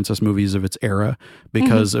Disney princess movies of its era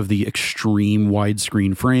because of the extreme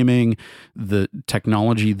widescreen framing, the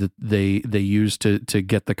technology that they use to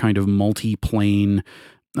get the kind of multi-plane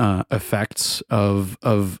effects of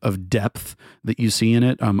depth that you see in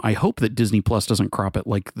it. I hope that Disney Plus doesn't crop it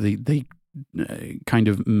like they kind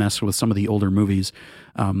of mess with some of the older movies,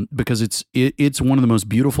 because it's one of the most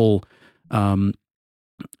beautiful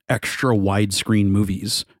extra widescreen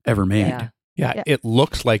movies ever made. Yeah, it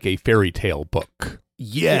looks like a fairy tale book.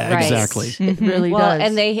 Yeah, Right. exactly. It really Well, does.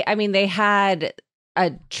 and they had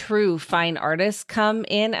a true fine artist come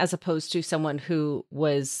in as opposed to someone who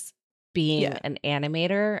was being an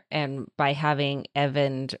animator. And by having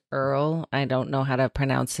Evan Earl, I don't know how to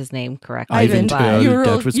pronounce his name correctly. Ivan but- Earl, You're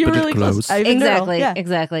that was pretty really close. close. Ivan Earl, Exactly. yeah.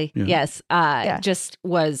 Exactly. Yeah. Yes. Just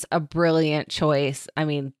was a brilliant choice. I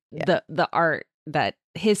mean, the art, that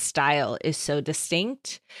his style is so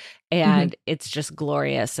distinct and it's just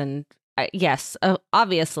glorious. And yes,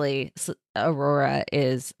 obviously Aurora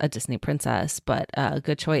is a Disney princess, but a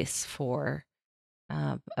good choice for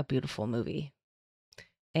a beautiful movie.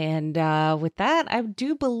 And with that, I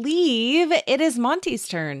do believe it is Monty's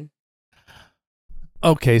turn.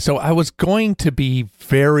 Okay, so I was going to be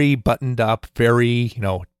very buttoned up, very,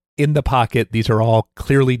 in the pocket. These are all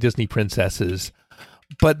clearly Disney princesses.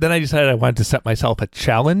 But then I decided I wanted to set myself a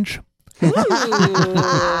challenge. Ooh,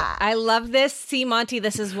 I love this. See, Monty,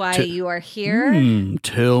 this is why you are here.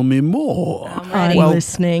 Tell me more. I'm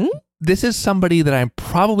listening. This is somebody that I'm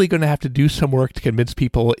probably going to have to do some work to convince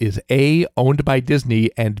people is A, owned by Disney,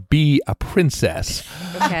 and B, a princess.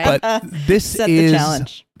 Okay. But this Set is the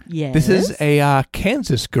challenge. Yes. This is a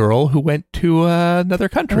Kansas girl who went to another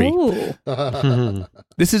country. Oh.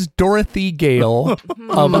 This is Dorothy Gale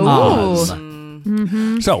of Oz.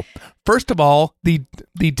 So, first of all, the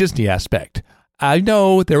Disney aspect. I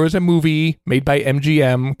know there was a movie made by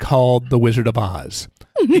MGM called The Wizard of Oz.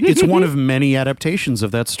 It's one of many adaptations of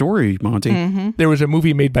that story, Monty. There was a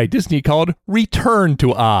movie made by Disney called Return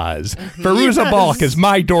to Oz. Veruza Balk is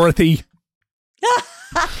my Dorothy.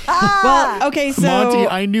 Well, okay, so Monty,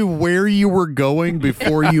 I knew where you were going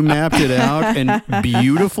before you mapped it out, and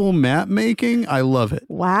beautiful map making. I love it.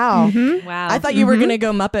 Wow. Wow. I thought you were going to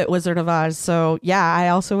go Muppet Wizard of Oz. So, yeah, I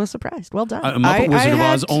also was surprised. Well done. Muppet Wizard of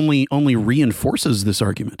had- Oz only reinforces this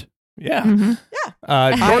argument. Yeah.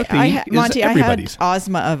 Yeah. Dorothy Monty, is everybody's. I had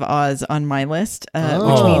Ozma of Oz on my list, which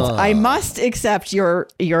means I must accept your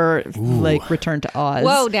Return to Oz.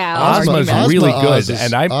 Whoa, now. Ozma's Ozma really Oz good, is-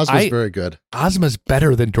 and Ozma's very good. Ozma's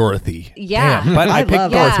better than Dorothy. Yeah. Damn, but I picked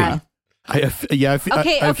love Dorothy. Ozma.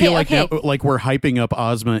 I feel like we're hyping up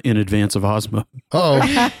Ozma in advance of Ozma.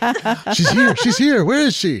 Uh-oh. She's here. Where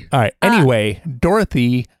is she? All right. Anyway,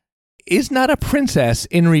 Dorothy is not a princess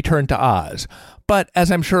in Return to Oz. But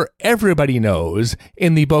as I'm sure everybody knows,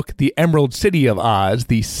 in the book The Emerald City of Oz,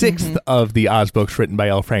 the sixth of the Oz books written by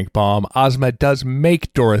L. Frank Baum, Ozma does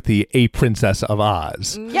make Dorothy a princess of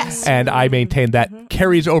Oz. Yes. And I maintain that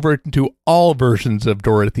carries over to all versions of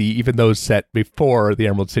Dorothy, even those set before The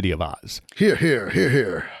Emerald City of Oz.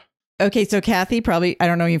 Here. Okay, so Kathy, probably, I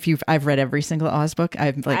don't know if I've read every single Oz book.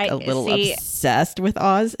 I'm a little obsessed with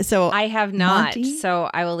Oz. So I have not, Monty, so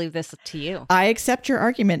I will leave this to you. I accept your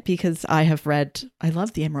argument because I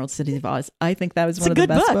love The Emerald City of Oz. I think that was It's one a of the good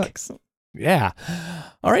best book. books. Yeah.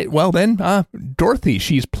 All right. Well, then, Dorothy,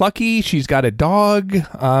 she's plucky. She's got a dog.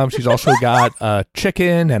 She's also got a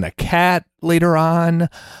chicken and a cat later on.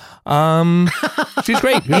 She's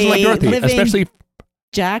great. Who doesn't like Dorothy?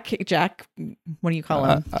 Jack, what do you call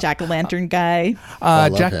him? Jack-o'-lantern guy.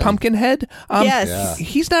 Jack him. Pumpkinhead. Yes. Yeah.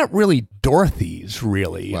 He's not really Dorothy's,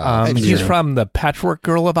 really. Wow. He's from the Patchwork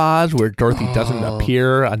Girl of Oz, where Dorothy doesn't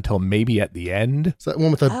appear until maybe at the end. Is that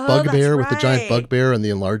one with a bugbear, with the giant right. bugbear and the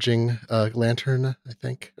enlarging lantern, I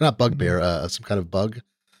think? Not bugbear, some kind of bug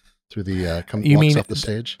through the, You walks mean off the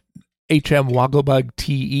stage. H.M. Wogglebug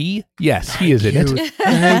T.E.? Yes, he is in it.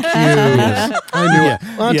 Thank you. I knew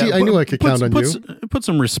it. Auntie, Yeah, I knew I could count on you. Put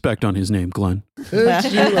some respect on his name, Glenn.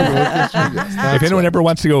 It's you. If anyone ever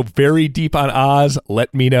wants to go very deep on Oz,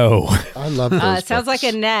 let me know. I love those It sounds books.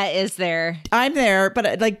 like Annette is there. I'm there,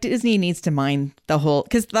 but like Disney needs to mind the whole,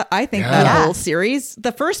 because I think Yeah. that whole series,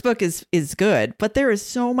 the first book is good, but there is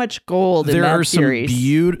so much gold in There that are series.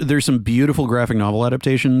 there's some beautiful graphic novel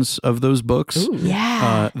adaptations of those books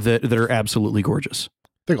Yeah. that are absolutely gorgeous.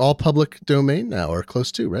 I think all public domain now, or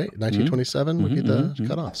close to, right? 1927 would be the Mhm.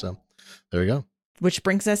 cutoff. So there we go. Which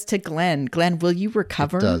brings us to Glenn. Glenn, will you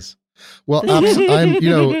recover? It does. Well, I'm, you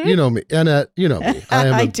know me, Annette, you know me. I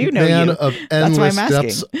am I a do know man you. of That's why endless I'm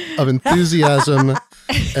depths asking. of enthusiasm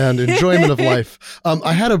and enjoyment of life.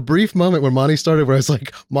 I had a brief moment when Monty started where I was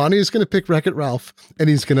like, Monty is going to pick Wreck-It Ralph and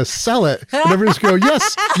he's going to sell it. And everyone's going to go,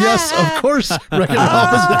 yes, of course, Wreck-It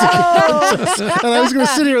Ralph is a Disney princess. And I was going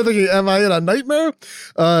to sit here thinking, am I in a nightmare?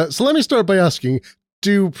 So let me start by asking,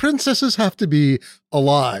 do princesses have to be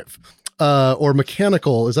alive? Or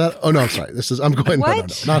mechanical? Is that? Oh no, I'm sorry. I'm going. No,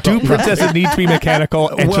 not Do all. princesses need to be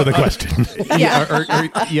mechanical? Answer the question.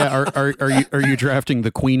 Are you drafting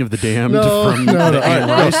the Queen of the Damned No, from no, the no. Anne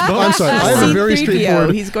Rice book? I'm sorry. I have a very C-3PO.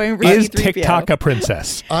 straightforward. He's going Is C-3PO. TikTok a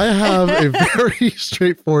princess? I have a very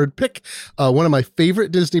straightforward pick. One of my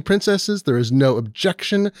favorite Disney princesses. There is no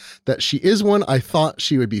objection that she is one. I thought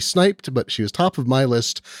she would be sniped, but she was top of my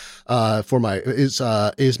list.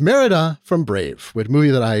 Is Merida from Brave, a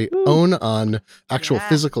movie that I own on actual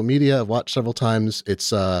physical media. I've watched several times.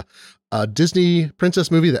 It's a Disney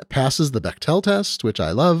princess movie that passes the Bechdel test, which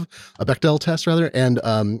I love. A Bechdel test, rather. And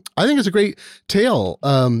I think it's a great tale.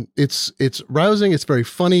 It's rousing. It's very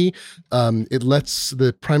funny. It lets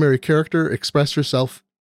the primary character express herself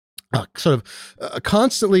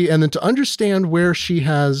constantly, and then to understand where she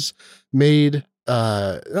has made,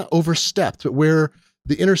 not overstepped, but where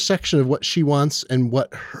the intersection of what she wants and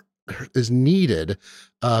what is needed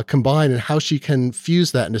combine, and how she can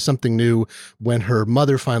fuse that into something new when her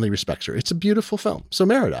mother finally respects her. It's a beautiful film. So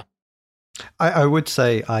Merida. I would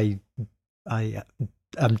say I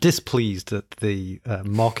am displeased at the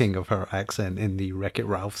mocking of her accent in the Wreck-It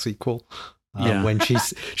Ralph sequel. When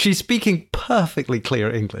she's speaking perfectly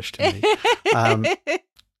clear English to me.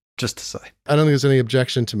 Just to say, I don't think there's any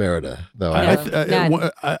objection to Merida, though.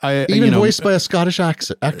 Even voiced by a Scottish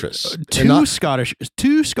actress. Two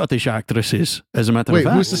Scottish actresses, as a matter of Wait,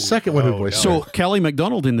 fact. who's the second one who voiced her? So Kelly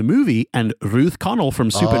MacDonald in the movie and Ruth Connell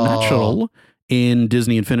from Supernatural in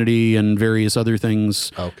Disney Infinity and various other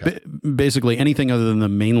things. Okay. Basically anything other than the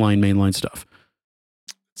mainline stuff.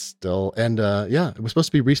 Still, and it was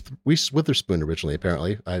supposed to be Reese Witherspoon originally.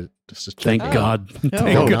 Apparently, Thank God.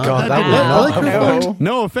 Thank God. That would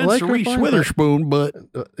no offense to Reese Witherspoon, but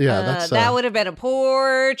that's that would have been a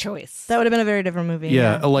poor choice. That would have been a very different movie.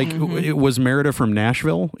 It was Merida from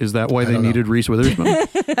Nashville. Is that why they needed Reese Witherspoon?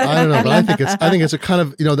 I don't know, but I think it's a kind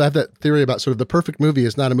of, I have that theory about sort of the perfect movie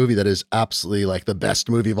is not a movie that is absolutely like the best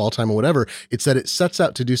movie of all time or whatever. It's that it sets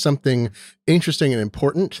out to do something interesting and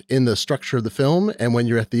important in the structure of the film, and when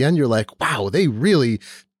you're at the end, you're like, wow, they really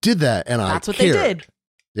did that, and That's what cared. they did.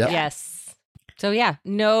 Yep. Yes. So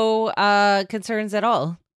no concerns at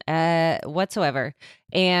all whatsoever.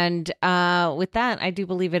 And with that, I do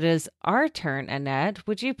believe it is our turn. Annette,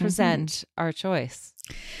 would you present our choice?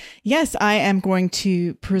 Yes, I am going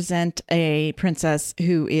to present a princess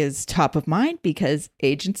who is top of mind because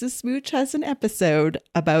Agents of Smooch has an episode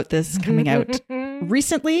about this coming out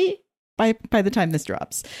recently by the time this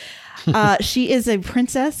drops. She is a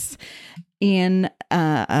princess in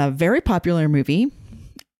a very popular movie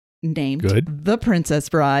named The Princess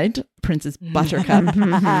Bride, Princess Buttercup.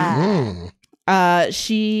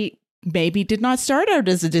 She maybe did not start out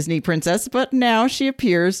as a Disney princess, but now she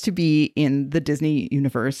appears to be in the Disney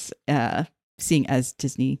universe, seeing as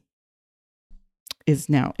Disney is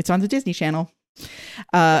now. It's on the Disney Channel.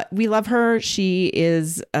 We love her. She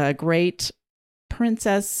is a great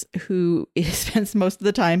princess who spends most of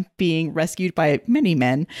the time being rescued by many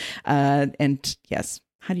men. And yes,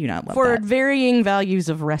 how do you not love For that? varying values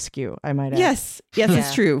of rescue, I might add. Yes,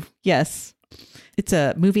 it's true. Yes. It's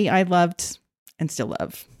a movie I loved and still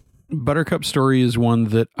love. Buttercup Story is one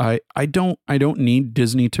that I don't need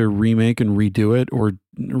Disney to remake and redo it or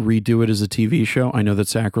redo it as a TV show. I know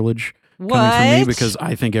that's sacrilege coming from me What? because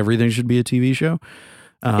I think everything should be a TV show.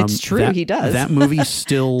 It's true, he does. That movie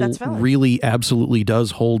still That's valid. really absolutely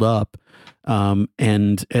does hold up.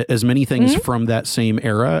 And as many things from that same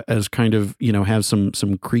era as kind of, have some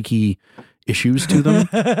creaky issues to them.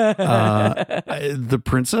 The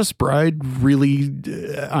Princess Bride really,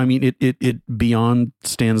 it beyond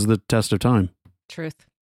stands the test of time. Truth.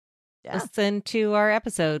 Yeah. Listen to our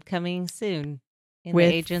episode coming soon in With-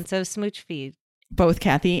 the Agents of Smooch feed. Both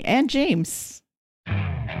Kathy and James.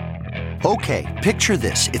 Okay, picture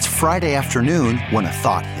this. It's Friday afternoon when a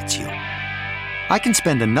thought hits you. I can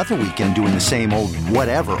spend another weekend doing the same old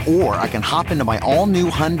whatever, or I can hop into my all-new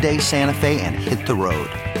Hyundai Santa Fe and hit the road.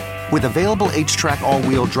 With available H-Track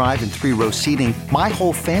all-wheel drive and 3-row seating, my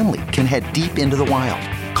whole family can head deep into the wild.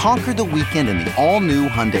 Conquer the weekend in the all-new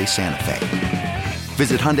Hyundai Santa Fe.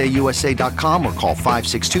 Visit HyundaiUSA.com or call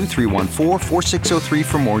 562-314-4603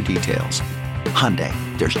 for more details. Hyundai,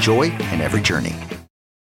 there's joy in every journey.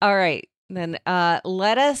 All right. Then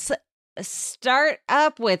let us start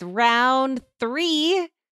up with round 3.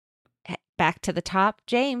 Back to the top.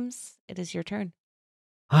 James, it is your turn.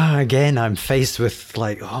 Again, I'm faced with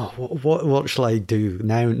what shall I do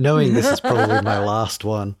now? Knowing this is probably my last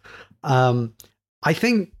one. I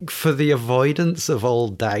think for the avoidance of all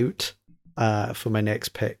doubt, for my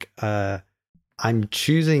next pick, I'm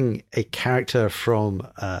choosing a character from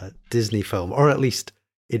a Disney film, or at least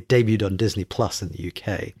it debuted on Disney Plus in the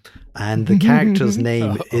UK, and the character's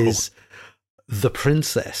name is the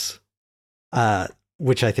Princess.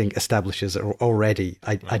 Which I think establishes it already.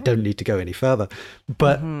 I don't need to go any further.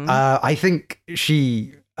 But I think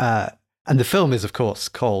she, and the film is, of course,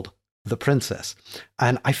 called The Princess.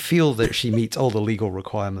 And I feel that she meets all the legal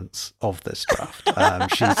requirements of this draft.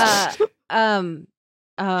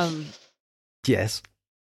 Yes.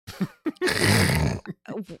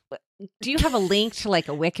 Do you have a link to like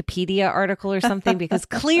a Wikipedia article or something? Because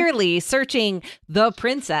clearly searching The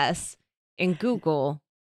Princess in Google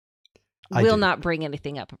will not bring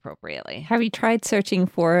anything up appropriately. Have you tried searching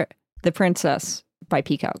for The Princess by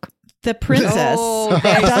Peacock? The Princess. Oh,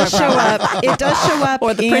 it does show up. It does show up.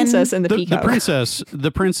 Or The Princess and the The Peacock. Princess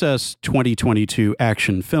 2022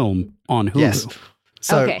 action film on Hulu. Yes.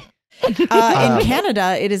 So, okay. In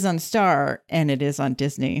Canada, it is on Star, and it is on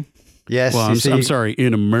Disney. Yes. Well, I'm sorry.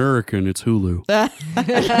 In American, it's Hulu.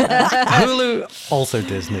 Hulu, also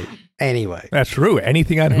Disney. Anyway. That's true.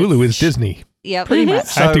 Anything on Hulu is Disney. Yep. Pretty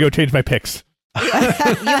much. I have to go change my picks. You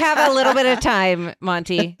have a little bit of time,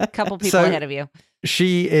 Monty. A couple people ahead of you.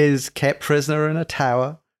 She is kept prisoner in a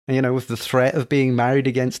tower, with the threat of being married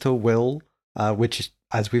against her will, which,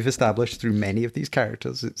 as we've established through many of these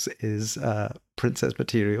characters, is princess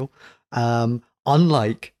material.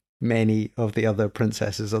 Unlike many of the other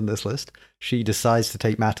princesses on this list, she decides to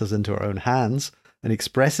take matters into her own hands and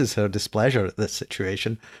expresses her displeasure at this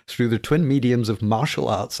situation through the twin mediums of martial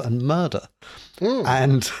arts and murder.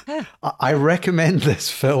 And I recommend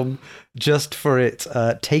this film just for its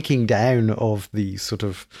taking down of the sort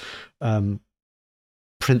of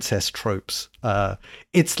princess tropes.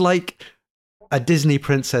 It's like a Disney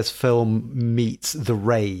princess film meets The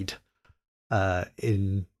Raid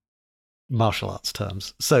in martial arts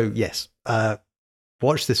terms. So yes,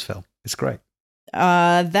 watch this film. It's great.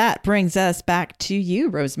 That brings us back to you,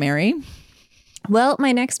 Rosemary. Well,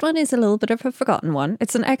 my next one is a little bit of a forgotten one.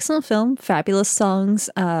 It's an excellent film, fabulous songs.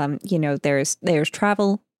 There's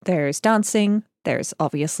travel, there's dancing, there's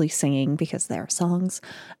obviously singing because there are songs.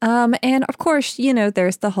 And of course,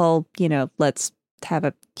 there's the whole, let's have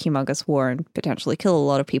a humongous war and potentially kill a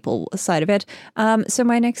lot of people side of it. So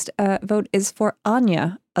my next vote is for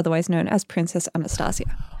Anya, otherwise known as Princess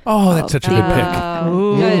Anastasia. Oh, that's such a good pick.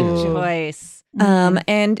 Good choice.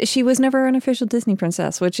 And she was never an official Disney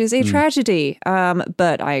princess, which is a tragedy.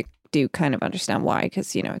 But I do kind of understand why,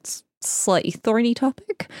 because, it's a slightly thorny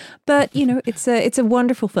topic. But, it's a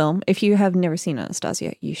wonderful film. If you have never seen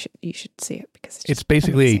Anastasia, you should see it because it's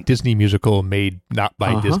basically amazing. a Disney musical made not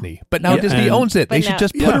by Disney. But now Disney owns it. They should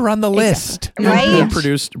just put her on the list. Right?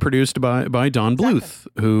 Produced by Don Bluth,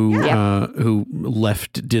 who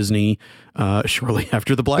left Disney shortly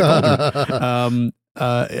after the Black Cauldron.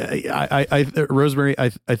 Rosemary, I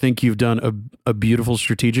think you've done a beautiful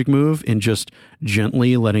strategic move in just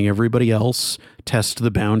gently letting everybody else test the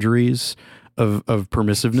boundaries of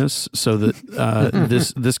permissiveness, so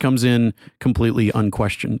that this comes in completely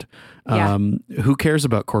unquestioned. Who cares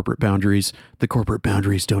about corporate boundaries? The corporate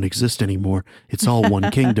boundaries don't exist anymore. It's all one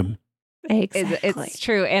kingdom. Exactly. It's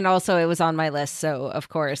true. And also it was on my list. So of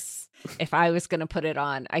course, if I was going to put it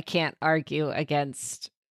on, I can't argue against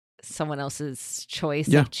someone else's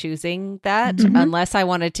choice of choosing that unless I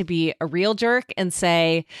wanted to be a real jerk and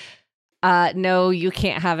say, no, you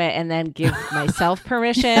can't have it, and then give myself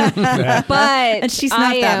permission. But and she's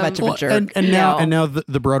not that much of a jerk. And now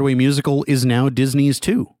the Broadway musical is now Disney's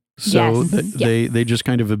too. So they just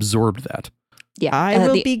kind of absorbed that. Yeah, I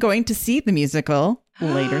will be going to see the musical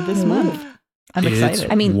later this month. I'm excited.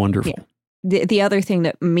 I mean, wonderful. Yeah. The other thing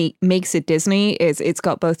that makes it Disney is it's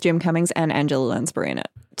got both Jim Cummings and Angela Lansbury in it.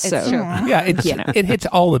 So it's true. Yeah, it hits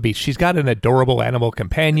all the beats. She's got an adorable animal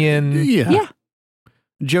companion. Yeah.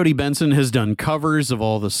 Jodie Benson has done covers of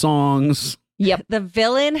all the songs. Yep. The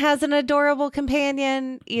villain has an adorable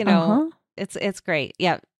companion. You know, it's great.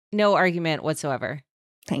 Yeah. No argument whatsoever.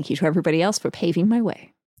 Thank you to everybody else for paving my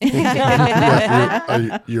way.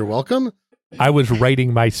 You're welcome. I was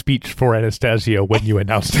writing my speech for Anastasia when you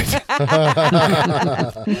announced it.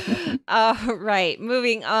 Right.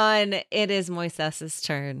 Moving on. It is Moises's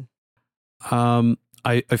turn.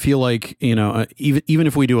 I feel like, even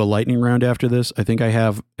if we do a lightning round after this, I think I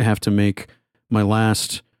have to make my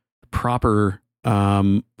last proper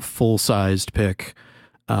full-sized pick.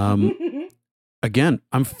 Again,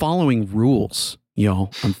 I'm following rules,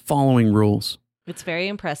 y'all. I'm following rules. It's very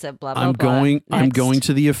impressive. Blah, blah, I'm blah. going Next.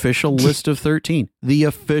 to the official list of 13. The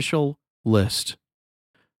official list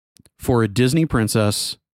for a Disney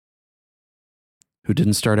princess who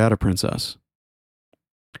didn't start out a princess,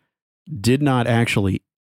 did not actually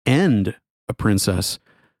end a princess,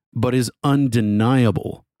 but is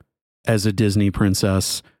undeniable as a Disney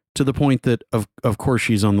princess to the point that of course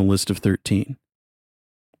she's on the list of 13.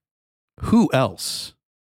 Who else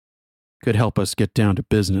could help us get down to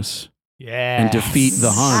business? Yeah. And defeat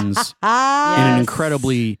the Huns in an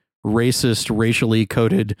incredibly racist, racially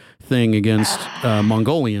coded thing against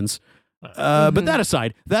Mongolians. But that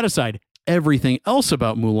aside, everything else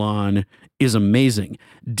about Mulan is amazing.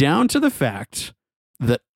 Down to the fact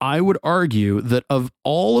that I would argue that of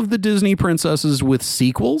all of the Disney princesses with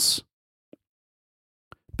sequels,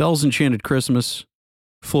 Belle's Enchanted Christmas,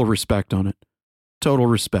 full respect on it. Total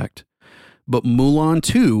respect. But Mulan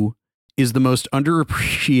 2 is the most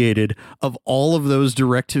underappreciated of all of those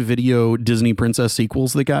direct-to-video Disney princess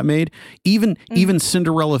sequels that got made. Even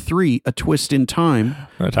Cinderella 3, A Twist in Time.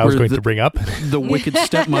 That's what I was going to bring up. The wicked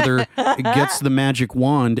stepmother gets the magic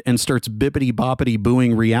wand and starts bippity-boppity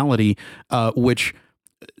booing reality, which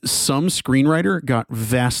some screenwriter got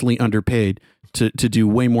vastly underpaid to do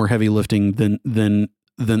way more heavy lifting than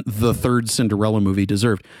the third Cinderella movie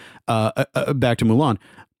deserved. Back to Mulan.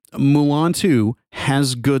 Mulan 2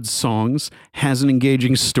 has good songs, has an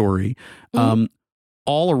engaging story.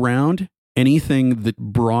 All around, anything that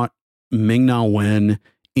brought Ming-Na Wen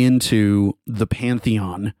into the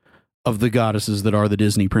pantheon of the goddesses that are the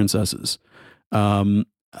Disney princesses. I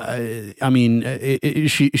mean,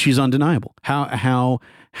 she's undeniable. How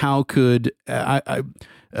could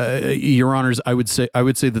Your Honors? I would say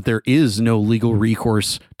that there is no legal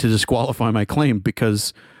recourse to disqualify my claim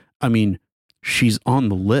because, I mean, she's on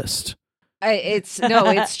the list. It's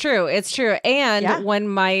true. It's true. And one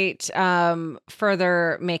might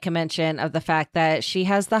further make a mention of the fact that she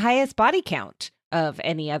has the highest body count of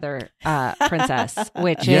any other princess,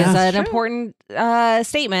 which is an important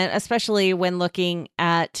statement, especially when looking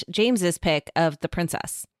at James's pick of the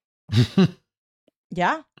princess.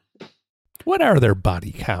 Yeah. What are their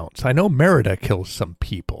body counts? I know Merida kills some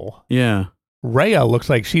people. Yeah. Raya looks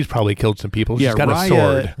like she's probably killed some people. She's got a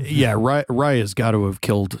sword. Yeah, Raya's got to have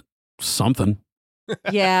killed something.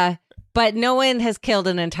 Yeah, but no one has killed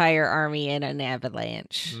an entire army in an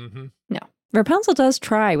avalanche. Mm-hmm. No. Rapunzel does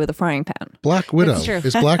try with a frying pan. Black Widow. It's true.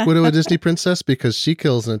 Is Black Widow a Disney princess? Because she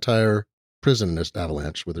kills an entire prison in this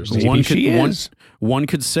avalanche with her sword. One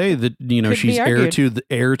could say that, she's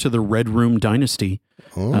heir to the Red Room dynasty.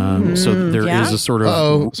 So there is a sort of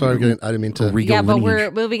I didn't mean to. Yeah, but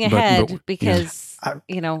we're moving ahead because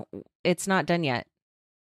it's not done yet.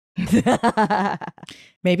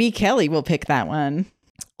 Maybe Kelly will pick that one.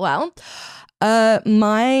 Well,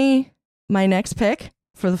 my next pick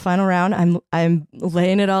for the final round, I'm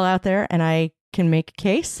laying it all out there, and I can make a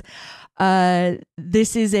case.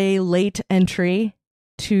 This is a late entry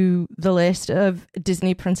to the list of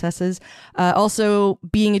Disney princesses. Also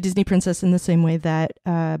being a Disney princess in the same way that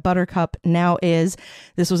Buttercup now is.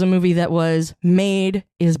 This was a movie that was made,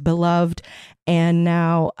 is beloved, and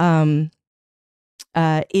now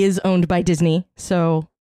is owned by Disney. So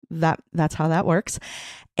that's how that works.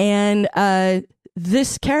 And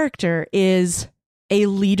this character is a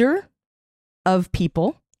leader of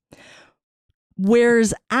people,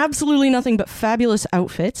 wears absolutely nothing but fabulous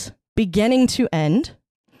outfits, beginning to end.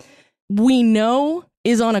 We know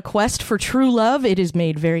is on a quest for true love. It is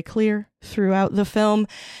made very clear throughout the film.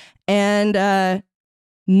 And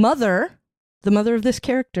Mother the mother of this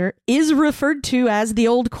character, is referred to as the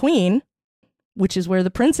Old Queen, which is where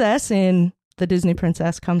the princess in The Disney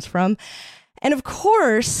Princess comes from. And of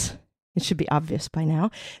course, it should be obvious by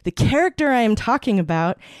now, the character I am talking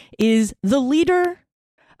about is the leader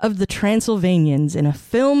of the Transylvanians in a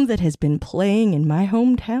film that has been playing in my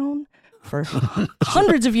hometown for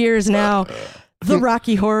hundreds of years now, the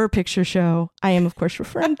Rocky Horror Picture Show. I am, of course,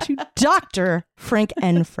 referring to Dr. Frank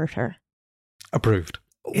Enfurter. Approved.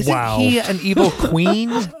 Isn't he an evil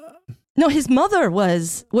queen? No, his mother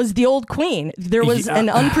was the Old Queen. There was an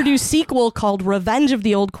unproduced sequel called Revenge of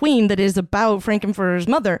the Old Queen that is about Frankenfurter's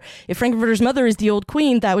mother. If Frankenfurter's mother is the Old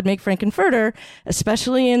Queen, that would make Frankenfurter,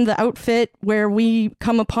 especially in the outfit where we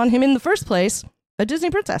come upon him in the first place, a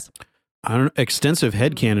Disney princess. Extensive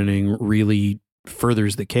headcanoning really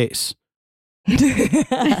furthers the case. He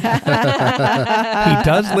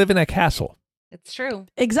does live in a castle. It's true.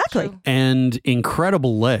 Exactly. True. And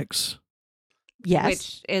incredible legs. Yes.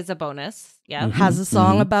 Which is a bonus. Yeah. Mhm. Has a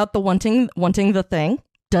song about the wanting the thing.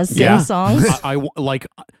 Does sing songs.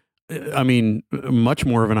 I mean, much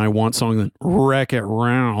more of an I Want song than Wreck-It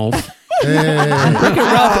Ralph. Hey. Wreck-It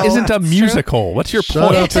Ralph isn't a musical. What's your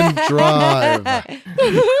Shut point? up and drive.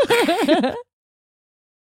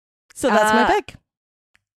 So that's my pick.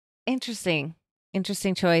 Interesting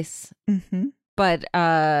choice. Mm-hmm. But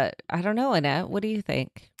I don't know, Annette. What do you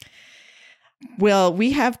think? Well,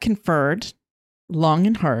 we have conferred long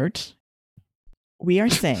and hard. We are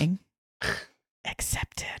saying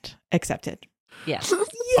accepted. Yes.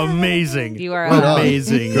 Amazing. You are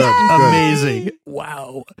amazing. Good. Amazing.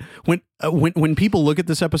 Wow. When people look at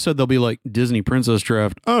this episode, they'll be like, Disney Princess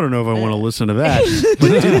Draft. I don't know if I want to listen to that.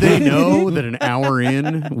 But did they know that an hour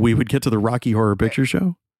in we would get to the Rocky Horror Picture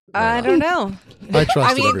Show? I don't know. I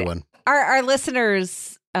trusted everyone. Our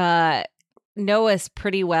listeners know us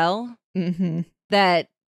pretty well. Mm-hmm. That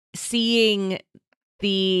seeing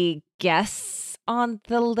the guests on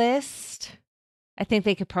the list, I think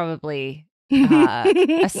they could probably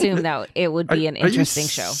assume that it would be an interesting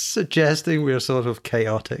show. Suggesting we're sort of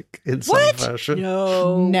chaotic in some fashion?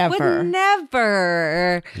 No, Never. Would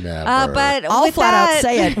never. But I'll with flat out that-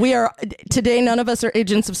 say it. We are today. None of us are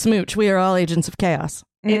agents of smooch. We are all agents of chaos.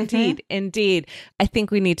 Indeed. I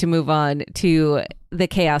think we need to move on to the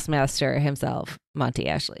Chaos Master himself, Monty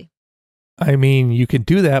Ashley. I mean, you can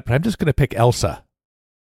do that, but I'm just going to pick Elsa.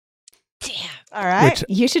 All right. Which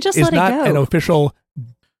You should just is let it not go. an official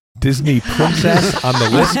Disney princess on the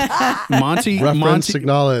list. Monty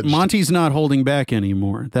acknowledged. Monty's not holding back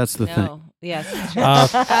anymore. That's the thing. No. Yes. It's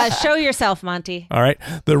true. Show yourself, Monty. All right.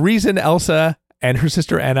 The reason Elsa and her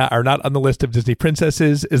sister Anna are not on the list of Disney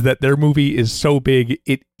princesses is that their movie is so big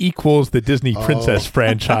it equals the Disney princess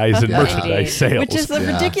franchise in merchandise sales. Which is a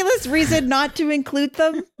ridiculous reason not to include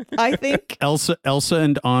them, I think. Elsa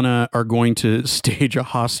and Anna are going to stage a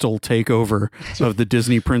hostile takeover of the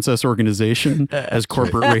Disney Princess organization as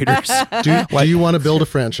corporate raiders. Do you want to build a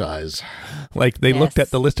franchise? Like they looked at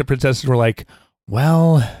the list of princesses and were like,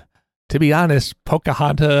 well, to be honest,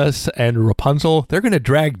 Pocahontas and Rapunzel, they're going to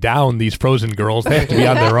drag down these Frozen girls. They have to be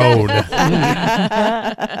on their own.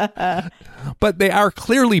 But they are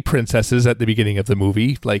clearly princesses at the beginning of the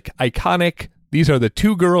movie, like iconic. These are the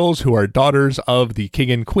two girls who are daughters of the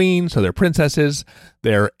king and queen, so they're princesses.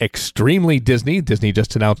 They're extremely Disney. Disney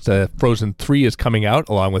just announced Frozen 3 is coming out,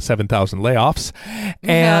 along with 7,000 layoffs.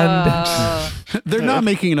 And they're not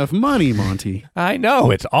making enough money, Monty. I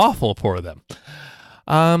know, it's awful for them.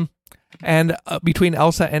 And between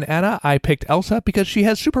Elsa and Anna, I picked Elsa because she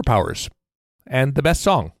has superpowers and the best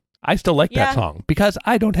song. I still like that song because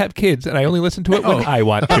I don't have kids and I only listen to it when I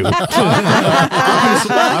want to.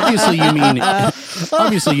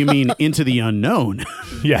 Obviously, you mean Into the Unknown.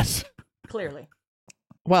 Yes. Clearly.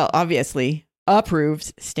 Well, obviously,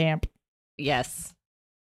 approved stamp. Yes.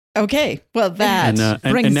 Okay. Well, that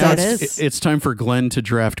brings and now us. it's time for Glenn to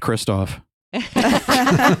draft Kristoff.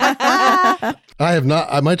 I have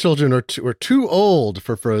not. My children were too old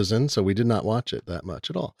for Frozen, so we did not watch it that much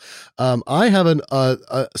at all. I have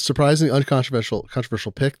a surprisingly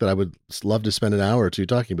controversial pick that I would love to spend an hour or two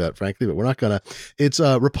talking about, frankly, but we're not gonna. It's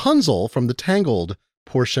Rapunzel from the Tangled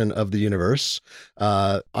portion of the universe.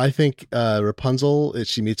 I think Rapunzel,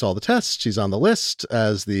 she meets all the tests. She's on the list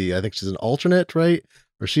as I think she's an alternate, right?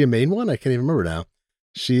 Or is she a main one? I can't even remember now.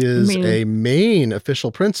 She is a main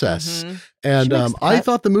official princess. Mm-hmm. And I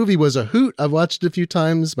thought the movie was a hoot. I've watched it a few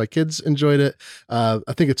times. My kids enjoyed it. I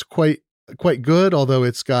think it's quite good, although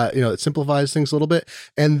it's got, it simplifies things a little bit.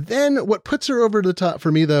 And then what puts her over the top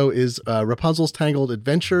for me, though, is Rapunzel's Tangled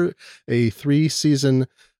Adventure, a 3-season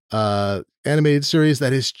animated series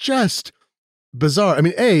that is just bizarre. I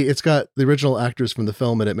mean, it's got the original actors from the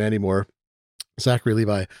film in it, Mandy Moore Zachary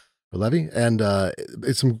Levi, and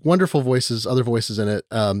it's some wonderful voices, other voices in it.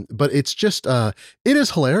 But it's just, it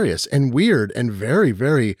is hilarious and weird and very,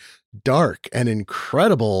 very dark and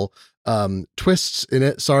incredible twists in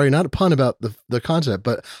it. Sorry, not a pun about the concept,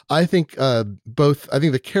 but I think I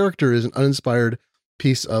think the character is an uninspired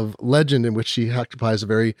piece of legend in which she occupies a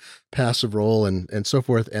very passive role and so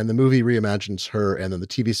forth. And the movie reimagines her, and then the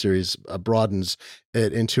TV series broadens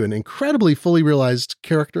it into an incredibly fully realized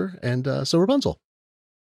character. And so Rapunzel.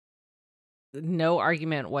 No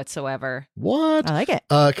argument whatsoever. What? I like it.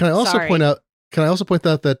 Can I also Sorry. point out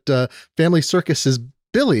that Family Circus is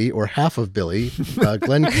Billy, or half of Billy,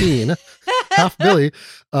 Glenn Keane, half Billy.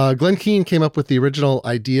 Glenn Keane came up with the original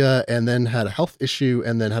idea and then had a health issue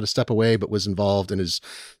and then had to step away, but was involved and is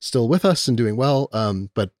still with us and doing well.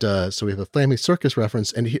 So we have a Family Circus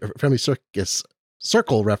reference and Family Circus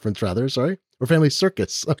Circle reference, rather. Sorry. Or Family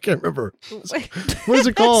Circus. I can't remember. What is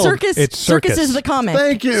it called? Circus. It's Circus is the comic.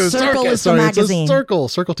 Thank you. Circle Circus. is the Sorry, magazine. It's a circle.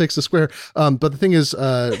 Circle takes the square. But the thing is,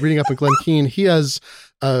 reading up on Glenn Keane, he has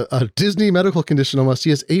a Disney medical condition almost.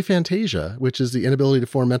 He has aphantasia, which is the inability to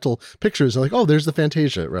form mental pictures. And there's the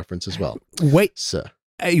Fantasia reference as well. Wait, So,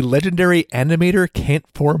 a legendary animator can't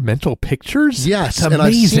form mental pictures? yes, That's and I've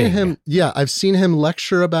amazing. seen him. Yeah, I've seen him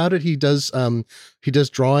lecture about it. He does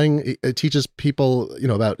drawing. It teaches people,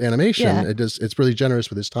 about animation. Yeah. It's really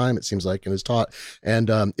generous with his time, it seems like, and is taught.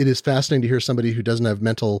 And it is fascinating to hear somebody who doesn't have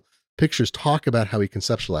mental pictures talk about how he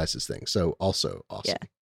conceptualizes things. So also awesome. Yeah.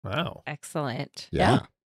 Wow. Excellent. Yeah.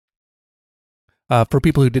 For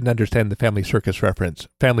people who didn't understand the Family Circus reference,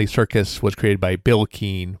 Family Circus was created by Bill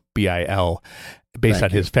Keane, B-I-L, based Thank on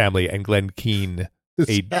you. his family, and Glenn Keane, It's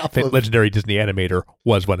a half of- legendary Disney animator,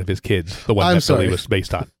 was one of his kids, the one I'm that sorry. Billy was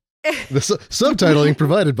based on. The subtitling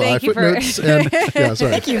provided by Thank you for- footnotes and yeah,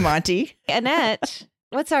 sorry. Thank you, Monty. Annette,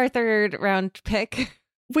 what's our third round pick?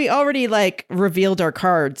 We already revealed our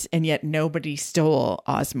cards, and yet nobody stole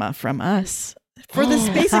Ozma from us. For this,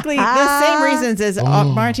 basically the same reasons as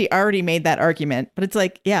Marty already made that argument. But it's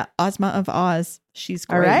Ozma of Oz. She's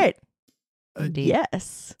All great. right. Uh,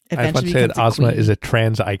 Yes. I just want to say that Ozma is a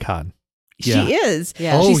trans icon. Yeah. She is.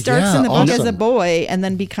 Yeah. She Oh, starts yeah, in the book as a awesome. boy and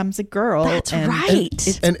then becomes a girl. That's and right.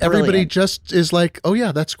 It's And everybody brilliant. just is like, oh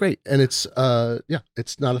yeah, that's great. And it's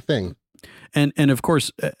it's not a thing. And of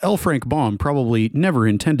course, L. Frank Baum probably never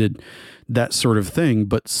intended that sort of thing,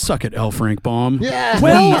 but suck it, L. Frank Baum. Yeah. We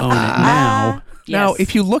own it now. Now, Yes.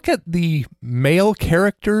 if you look at the male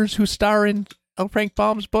characters who star in L. Frank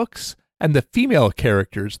Baum's books and the female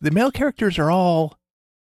characters, the male characters are all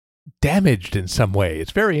damaged in some way.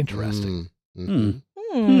 It's very interesting. Mm.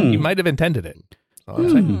 Hmm. You might have intended it. That's all I'm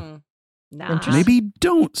saying. Nah. Maybe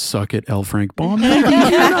don't suck it, L. Frank Baum. Maybe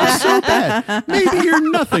you're not so bad. Maybe you're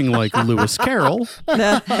nothing like Lewis Carroll.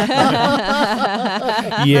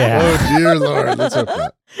 Yeah. Oh dear Lord, let's hope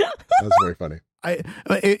not. That's very funny.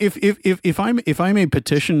 If I may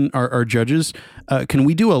petition our judges, can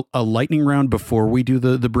we do a lightning round before we do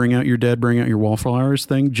the bring out your dead, bring out your wallflowers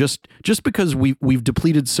thing? Just because we've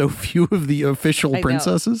depleted so few of the official I know.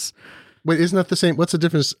 princesses. Wait, isn't that the same? What's the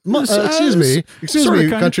difference? Excuse me,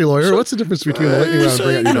 Country lawyer. What's the difference between the lightning round and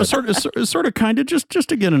bring out your dead? sort of, kind of, just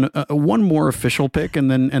to get one more official pick,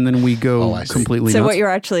 and then we go Oh, I see. completely So nuts. what you're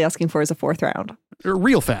actually asking for is a fourth round.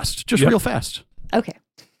 Real fast, just Yep. real fast. Okay.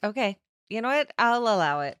 Okay. You know what? I'll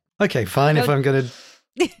allow it. Okay, fine. If I'm going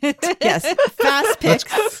to Yes. Fast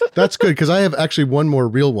picks. That's good because I have actually one more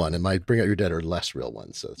real one, and my bring out your dead are less real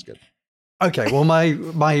ones, so that's good. Okay, well, my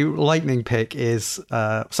lightning pick is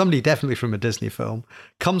somebody definitely from a Disney film.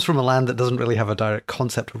 Comes from a land that doesn't really have a direct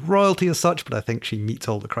concept of royalty as such, but I think she meets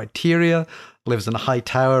all the criteria. Lives in a high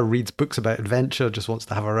tower, reads books about adventure, just wants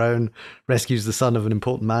to have her own. Rescues the son of an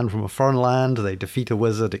important man from a foreign land. They defeat a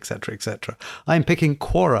wizard, etc., etc. I'm picking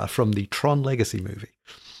Quora from the Tron Legacy movie.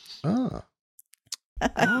 Ah,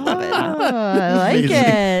 I love it. I like Amazing.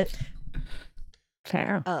 it.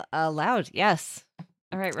 Fair. Allowed. Yes.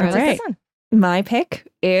 All right, All Rose. right. My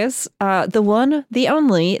pick is the one, the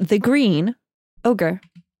only, the green ogre,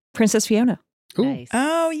 Princess Fiona. Ooh. Nice.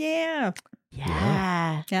 Oh, yeah.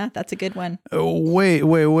 Yeah. Yeah, that's a good one. Oh, wait. I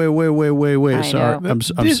Sorry. know. I'm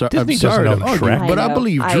sorry. Disney I'm sorry doesn't to own argue, Shrek. but I I know.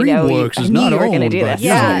 believe I know. DreamWorks I is knew not you were gonna owned do by this.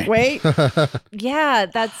 Yeah, Disney. wait. Yeah,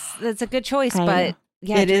 that's a good choice, I but know.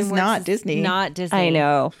 yeah, It is DreamWorks not Disney. Not Disney. I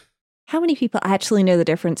know. How many people actually know the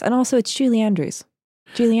difference? And also, it's Julie Andrews.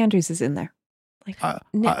 Julie Andrews is in there. Like,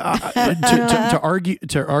 To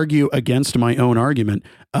argue against my own argument,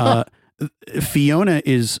 Fiona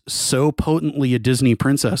is so potently a Disney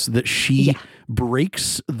princess that she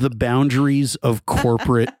breaks the boundaries of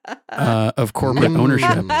corporate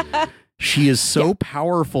ownership. She is so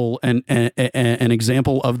powerful and an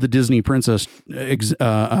example of the Disney princess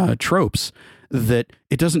tropes that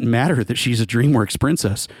it doesn't matter that she's a DreamWorks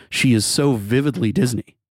princess. She is so vividly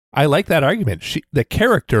Disney. I like that argument. The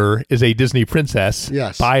character is a Disney princess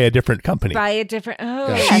by a different company. By a different...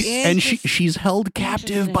 Oh, she's held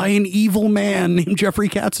captive by an evil man named Jeffrey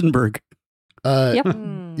Katzenberg. Yeah,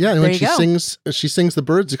 and when she sings "The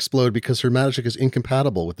Birds Explode" because her magic is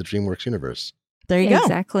incompatible with the DreamWorks universe. There you go.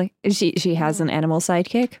 Exactly. She has an animal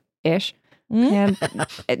sidekick ish. And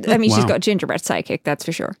I mean, she's got gingerbread sidekick, that's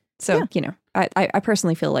for sure. So I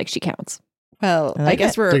personally feel like she counts. Well, I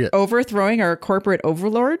guess we're overthrowing our corporate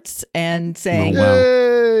overlords and saying,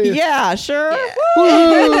 yeah, sure.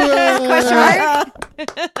 Question mark.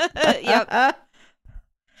 Yep.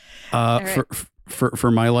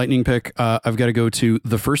 For my lightning pick, I've got to go to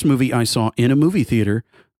the first movie I saw in a movie theater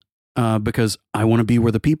because I want to be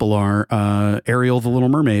where the people are. Ariel, the Little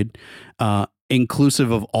Mermaid,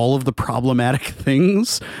 inclusive of all of the problematic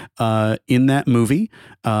things in that movie,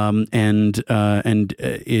 and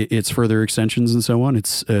its further extensions and so on,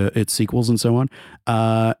 its sequels and so on.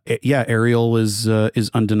 Ariel is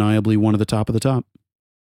undeniably one of the top of the top.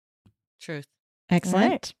 Truth.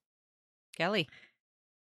 Excellent. Right. Kelly.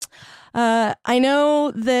 I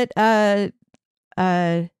know that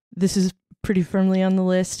this is pretty firmly on the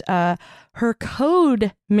list. Her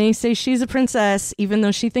code may say she's a princess, even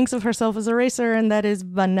though she thinks of herself as a racer, and that is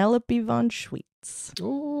Vanellope von Schweetz.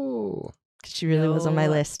 Oh, she really was on my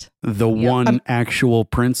list. The one actual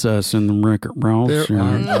princess in the Wreck-It Ralph there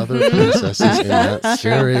series. are other princesses in that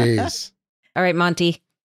series. All right, Monty.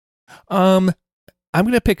 I'm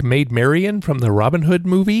going to pick Maid Marian from the Robin Hood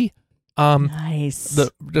movie. Nice.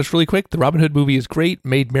 Just really quick, the Robin Hood movie is great.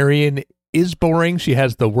 Maid Marian is boring. She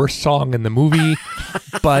has the worst song in the movie,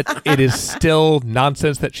 but it is still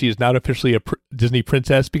nonsense that she is not officially a Disney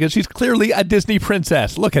princess because she's clearly a Disney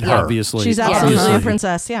princess. Look at her. Obviously. She's absolutely a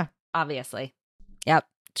princess, yeah. Obviously. Yep.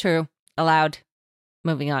 True. Allowed.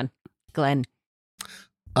 Moving on. Glenn.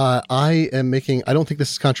 I don't think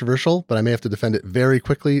this is controversial, but I may have to defend it very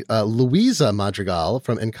quickly. Luisa Madrigal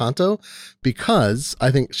from Encanto, because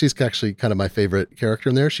I think she's actually kind of my favorite character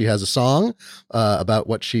in there. She has a song about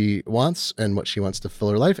what she wants and what she wants to fill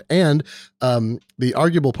her life. And the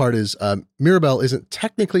arguable part is Mirabelle isn't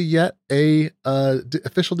technically yet a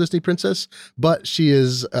official Disney princess, but she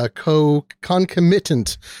is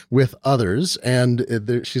concomitant with others. And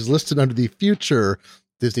she's listed under the future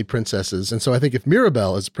Disney princesses. And so I think if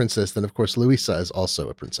Mirabelle is a princess, then of course Luisa is also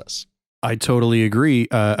a princess. I totally agree.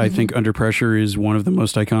 I think Under Pressure is one of the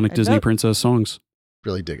most iconic Disney princess songs.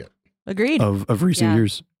 Really dig it. Agreed. Of recent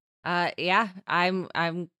years. I'm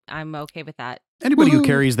okay with that. Anybody who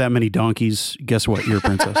carries that many donkeys, guess what? You're a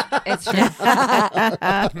princess. It's true.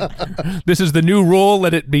 This is the new rule.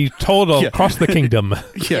 Let it be told across the kingdom.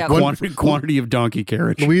 Quantity of donkey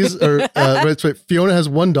carriage. Fiona has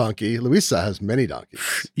one donkey. Luisa has many donkeys.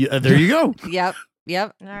 Yeah, there you go. Yep.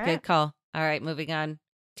 All right. Good call. All right, moving on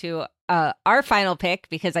to our final pick,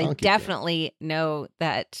 because I definitely know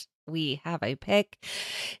that we have a pick.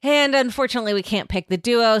 And unfortunately, we can't pick the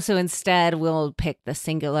duo, so instead we'll pick the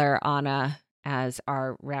singular Anna as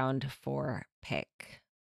our round 4 pick.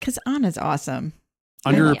 Because Anna's awesome.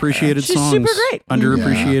 Underappreciated She's songs. super great.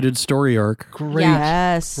 Underappreciated story arc. Great.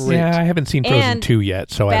 Yes. Great. Yeah, I haven't seen Frozen 2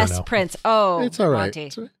 yet, so I don't know. Best Prince. Oh, It's all right. Monty.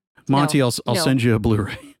 It's all right. Monty, I'll send you a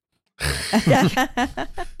Blu-ray.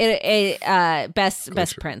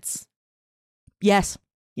 Best Prince. Yes.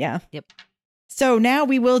 Yeah. Yep. So now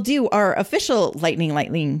we will do our official lightning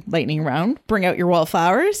round. Bring out your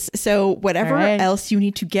wallflowers. So whatever else you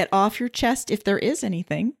need to get off your chest, if there is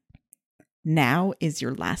anything, now is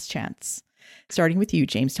your last chance. Starting with you,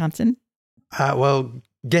 James Thompson. Well,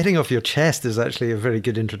 getting off your chest is actually a very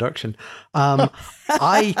good introduction.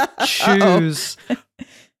 I choose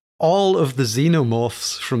all of the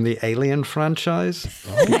xenomorphs from the Alien franchise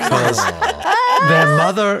because their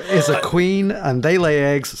mother is a queen and they lay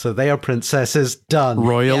eggs, so they are princesses. Done.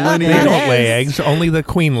 Royal lineage. They don't lay eggs. Only the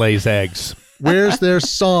queen lays eggs. Where's their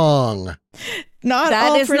song? Not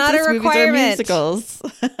That all is not a princess movies are requirement. Musicals.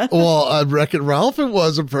 Well, Wreck-It Ralph it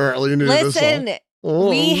was apparently. You needed a song. Listen,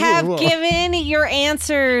 we have given your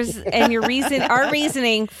answers and your our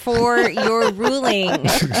reasoning for your ruling,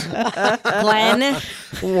 Glenn,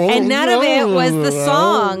 and none of it was the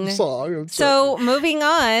song. So moving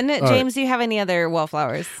on, James, do you have any other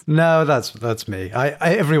wallflowers? No, that's me.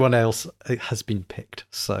 Everyone else has been picked.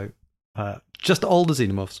 So just all the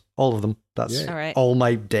xenomorphs, all of them. That's all right. All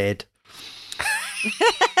my dead.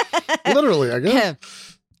 Literally, I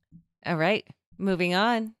guess. All right, moving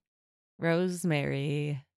on.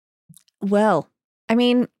 Rosemary. Well, I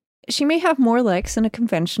mean, She may have more legs than a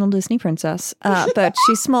conventional Disney princess, but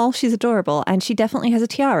she's small, she's adorable, and she definitely has a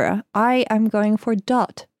tiara. I am going for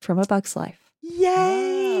Dot from A Bug's Life.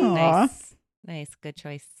 Yay! Nice. Good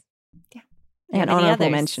choice. Yeah. And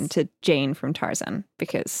honorable mention to Jane from Tarzan,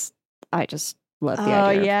 because I just love the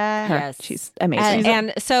idea of her. Yes. She's amazing.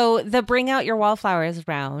 And so the Bring Out Your Wallflowers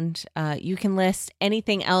round, you can list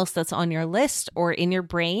anything else that's on your list or in your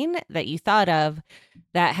brain that you thought of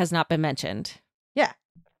that has not been mentioned.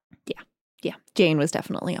 Yeah. Jane was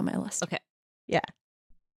definitely on my list. Okay. Yeah.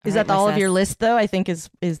 Is that all of your list, though? I think is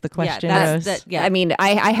the question. I mean,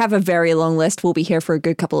 I have a very long list. We'll be here for a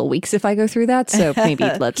good couple of weeks if I go through that. So maybe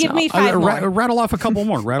let's give me 5 more. Rattle off a couple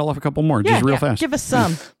more. Just real fast. Give us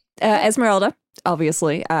some. Esmeralda,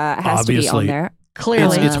 obviously, has to be on there.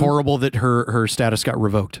 Clearly, it's horrible that her status got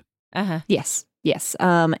revoked. Yes.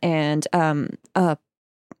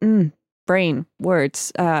 Brain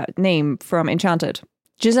words. Name from Enchanted.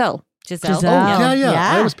 Giselle. Giselle. Oh,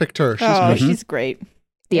 yeah. I always picked her. She's great.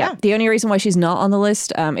 Yeah. The only reason why she's not on the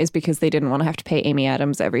list is because they didn't want to have to pay Amy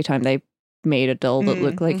Adams every time they made a doll that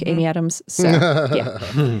looked like Amy Adams. So, yeah.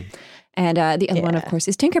 And the other one, of course,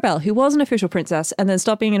 is Tinkerbell, who was an official princess and then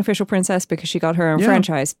stopped being an official princess because she got her own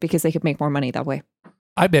franchise because they could make more money that way.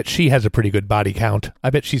 I bet she has a pretty good body count. I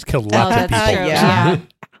bet she's killed lots of people. Yeah.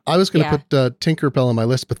 I was going to put Tinkerbell on my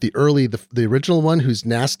list, but the original one who's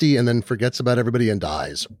nasty and then forgets about everybody and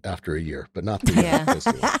dies after a year, but not the this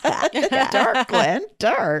one. Dark, Glenn.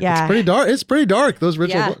 Dark. Yeah. It's pretty dark, those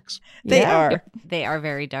original books. They are. They are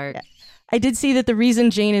very dark. Yeah. I did see that the reason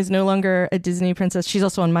Jane is no longer a Disney princess, she's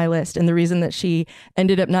also on my list. And the reason that she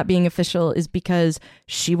ended up not being official is because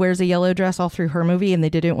she wears a yellow dress all through her movie and they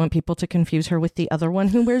didn't want people to confuse her with the other one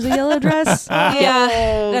who wears a yellow dress.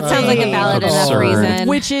 That sounds like a valid enough reason.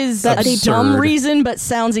 Which is a dumb reason, but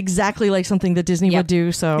sounds exactly like something that Disney would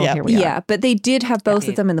do. So here we are. Yeah, but they did have both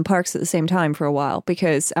of them in the parks at the same time for a while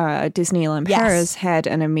because Disneyland Paris had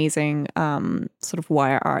an amazing sort of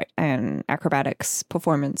wire art and acrobatics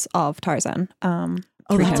performance of Tarzan.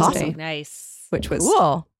 That's awesome. Nice. Which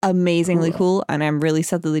was amazingly cool. And I'm really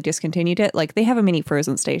sad that they discontinued it. Like, they have a mini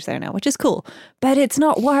Frozen stage there now, which is cool. But it's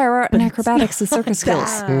not wire art and acrobatics and circus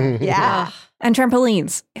skills. Yeah. And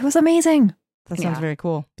trampolines. It was amazing. That sounds very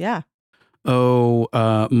cool. Yeah. Oh,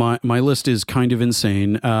 my list is kind of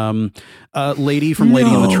insane. Lady from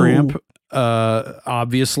Lady and the Tramp.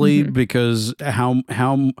 Obviously, because how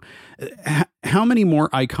many more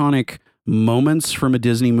iconic moments from a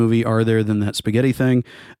Disney movie are there than that spaghetti thing?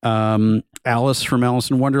 Alice from Alice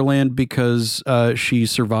in Wonderland, because she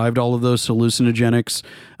survived all of those hallucinogenics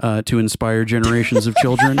to inspire generations of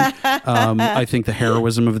children. I think the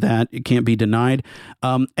heroism of that, it can't be denied.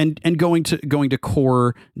 And going to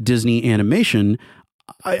core Disney animation,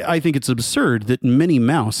 I think it's absurd that Minnie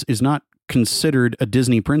Mouse is not considered a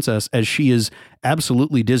Disney princess, as she is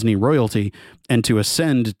absolutely Disney royalty, and to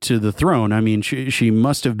ascend to the throne, I mean, she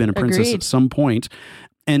must have been a princess at some point.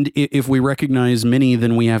 And if we recognize Minnie,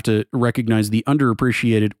 then we have to recognize the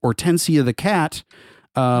underappreciated Hortensia the cat,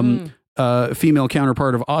 female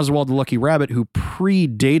counterpart of Oswald the Lucky Rabbit, who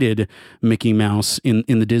predated Mickey Mouse in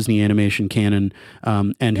the Disney animation canon,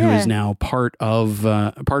 and who is now part of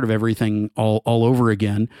everything all over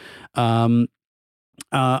again.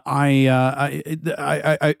 I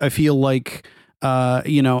feel like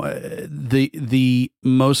the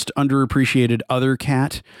most underappreciated other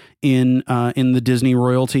cat in the Disney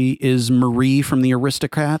royalty is Marie from the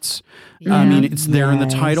Aristocats. I mean, it's there in the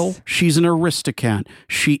title. She's an Aristocat.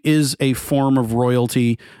 She is a form of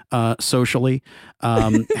royalty socially.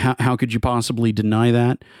 How could you possibly deny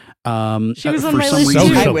that? She was on my list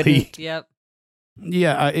too. I wouldn't. Yep.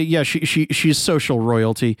 Yeah. She's social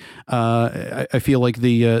royalty. I feel like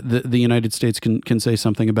the United States can say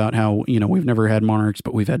something about how we've never had monarchs,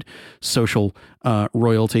 but we've had social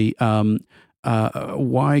royalty.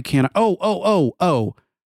 Why can't I?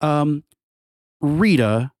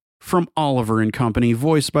 Rita from Oliver and Company,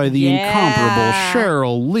 voiced by the incomparable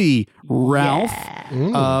Cheryl Lee Ralph.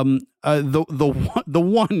 The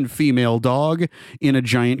one female dog in a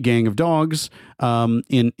giant gang of dogs,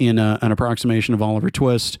 in an approximation of Oliver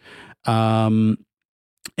Twist, and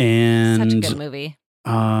such a good movie.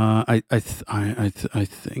 I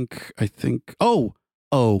think.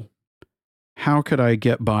 How could I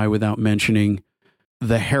get by without mentioning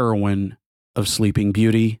the heroine of Sleeping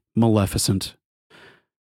Beauty, Maleficent?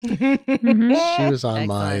 She was on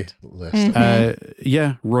my list.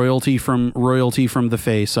 Royalty from the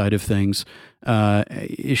Fae side of things.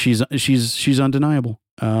 She's undeniable.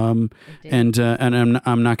 And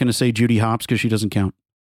I'm not going to say Judy Hopps because she doesn't count.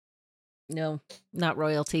 No, not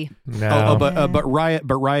royalty. No. But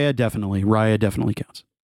Raya definitely counts.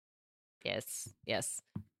 Yes.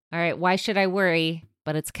 All right. Why should I worry?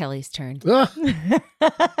 But it's Kelly's turn. Well,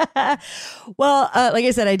 like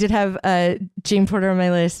I said, I did have Jane Porter on my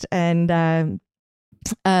list, and the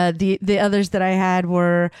others that I had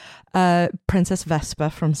were Princess Vespa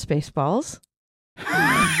from Spaceballs.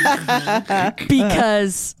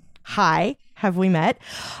 Because, hi, have we met?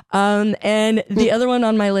 And the other one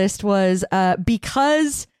on my list was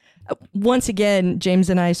because, once again, James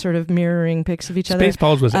and I sort of mirroring pics of each other.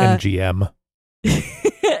 Spaceballs was MGM.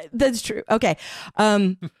 That's true. Okay.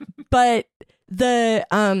 But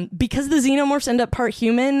because the xenomorphs end up part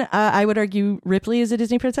human, I would argue Ripley is a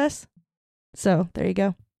Disney princess. So there you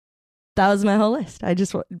go. That was my whole list. I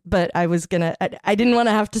didn't want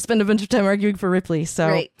to have to spend a bunch of time arguing for Ripley. So,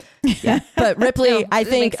 right. Yeah. But Ripley, No, I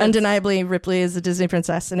think sense. Undeniably Ripley is a Disney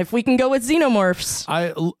princess. And if we can go with xenomorphs.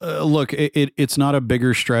 Look, it's not a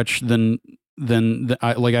bigger stretch than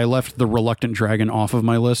I left the Reluctant Dragon off of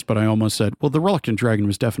my list, but I almost said, well, the Reluctant Dragon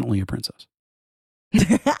was definitely a princess.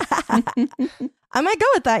 I might go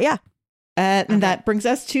with that. Yeah. And that brings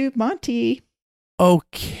us to Monty.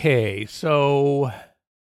 Okay, so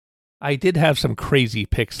I did have some crazy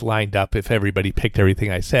picks lined up if everybody picked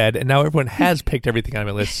everything I said, and now everyone has picked everything on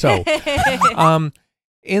my list. So,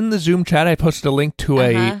 in the Zoom chat, I posted a link to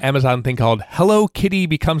a Amazon thing called Hello Kitty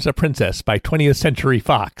Becomes a Princess by 20th Century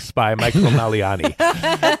Fox by Michael Maliani.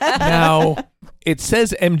 Now, it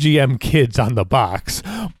says MGM Kids on the box,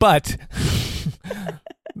 but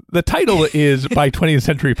the title is by 20th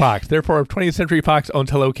Century Fox. Therefore, if 20th Century Fox owns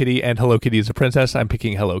Hello Kitty and Hello Kitty is a princess, I'm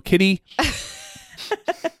picking Hello Kitty.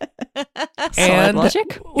 Solid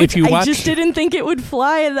logic. Which I just didn't think it would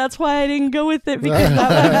fly, and that's why I didn't go with it, because that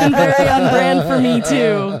would have been very on brand for me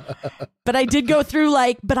too. But I did go through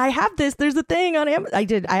but I have this. There's a thing on Amazon. I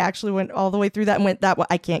did. I actually went all the way through that and went that way.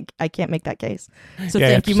 I can't make that case. So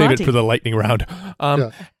thank you, Monty. Save it for the lightning round.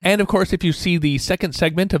 And of course, if you see the second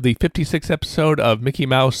segment of the 56th episode of Mickey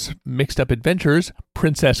Mouse Mixed Up Adventures,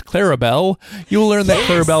 Princess Clarabelle, you will learn that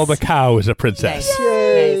Clarabelle the cow is a princess.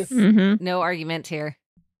 Nice. Mm-hmm. No argument here.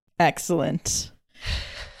 Excellent.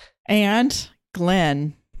 And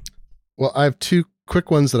Glenn. Well, I have two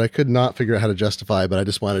quick ones that I could not figure out how to justify, but I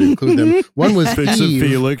just wanted to include them. One was Fix Eve. it,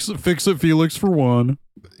 Felix. Fix it, Felix, for one.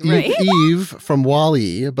 Right? Eve from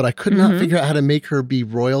WALL-E, but I could not figure out how to make her be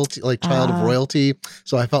royalty, like child of royalty.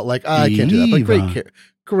 So I felt like I can't do that. But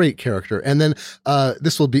great character. And then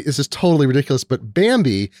this is totally ridiculous, but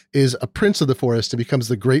Bambi is a prince of the forest and becomes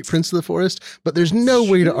the great prince of the forest. But there's no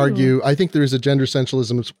way to argue. I think there is a gender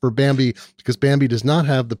essentialism for Bambi because Bambi does not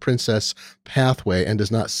have the princess pathway and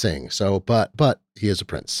does not sing. So, but he is a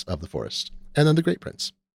prince of the forest, and then the great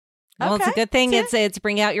prince. Well, it's a good thing it's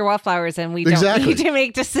bring out your wallflowers and we Exactly. don't need to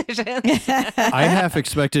make decisions. I half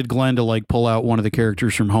expected Glenn to pull out one of the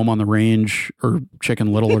characters from Home on the Range or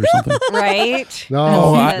Chicken Little or something. Right?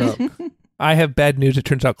 No, I have bad news. It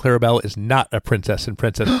turns out Clarabelle is not a princess in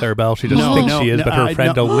Princess Clarabelle. She doesn't think she is, but her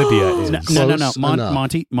friend Olivia is. No.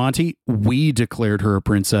 Monty, we declared her a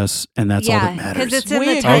princess, and that's all that matters. Because it's in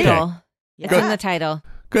the title. Okay. It's in the title.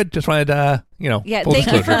 Good. Just wanted to, Yeah, full thank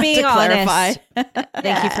you disclosure. for being To clarify. honest.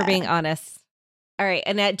 Thank you for being honest. All right,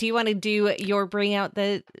 Annette, do you want to do your bring out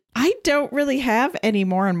the... I don't really have any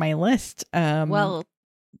more on my list. Well,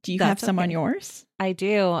 do you have some okay. on yours? I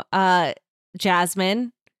do.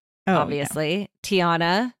 Jasmine, obviously. Yeah.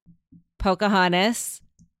 Tiana, Pocahontas,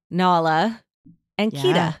 Nala, and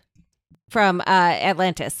Kida from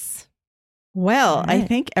Atlantis. Well, I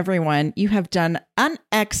think everyone, you have done an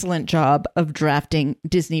excellent job of drafting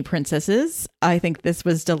Disney princesses. I think this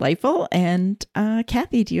was delightful. And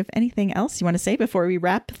Kathy, do you have anything else you want to say before we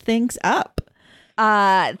wrap things up?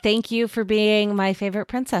 Thank you for being my favorite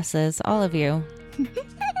princesses, all of you.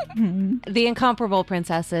 The incomparable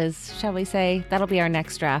princesses, shall we say? That'll be our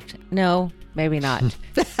next draft. No, maybe not.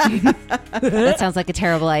 That sounds like a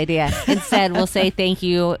terrible idea. Instead, we'll say thank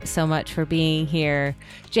you so much for being here.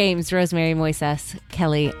 James, Rosemary, Moises,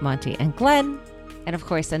 Kelly, Monty, and Glenn. And of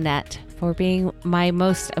course, Annette for being my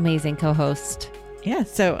most amazing co-host. Yeah,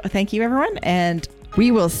 so thank you, everyone. And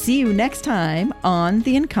we will see you next time on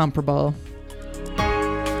The Incomparable.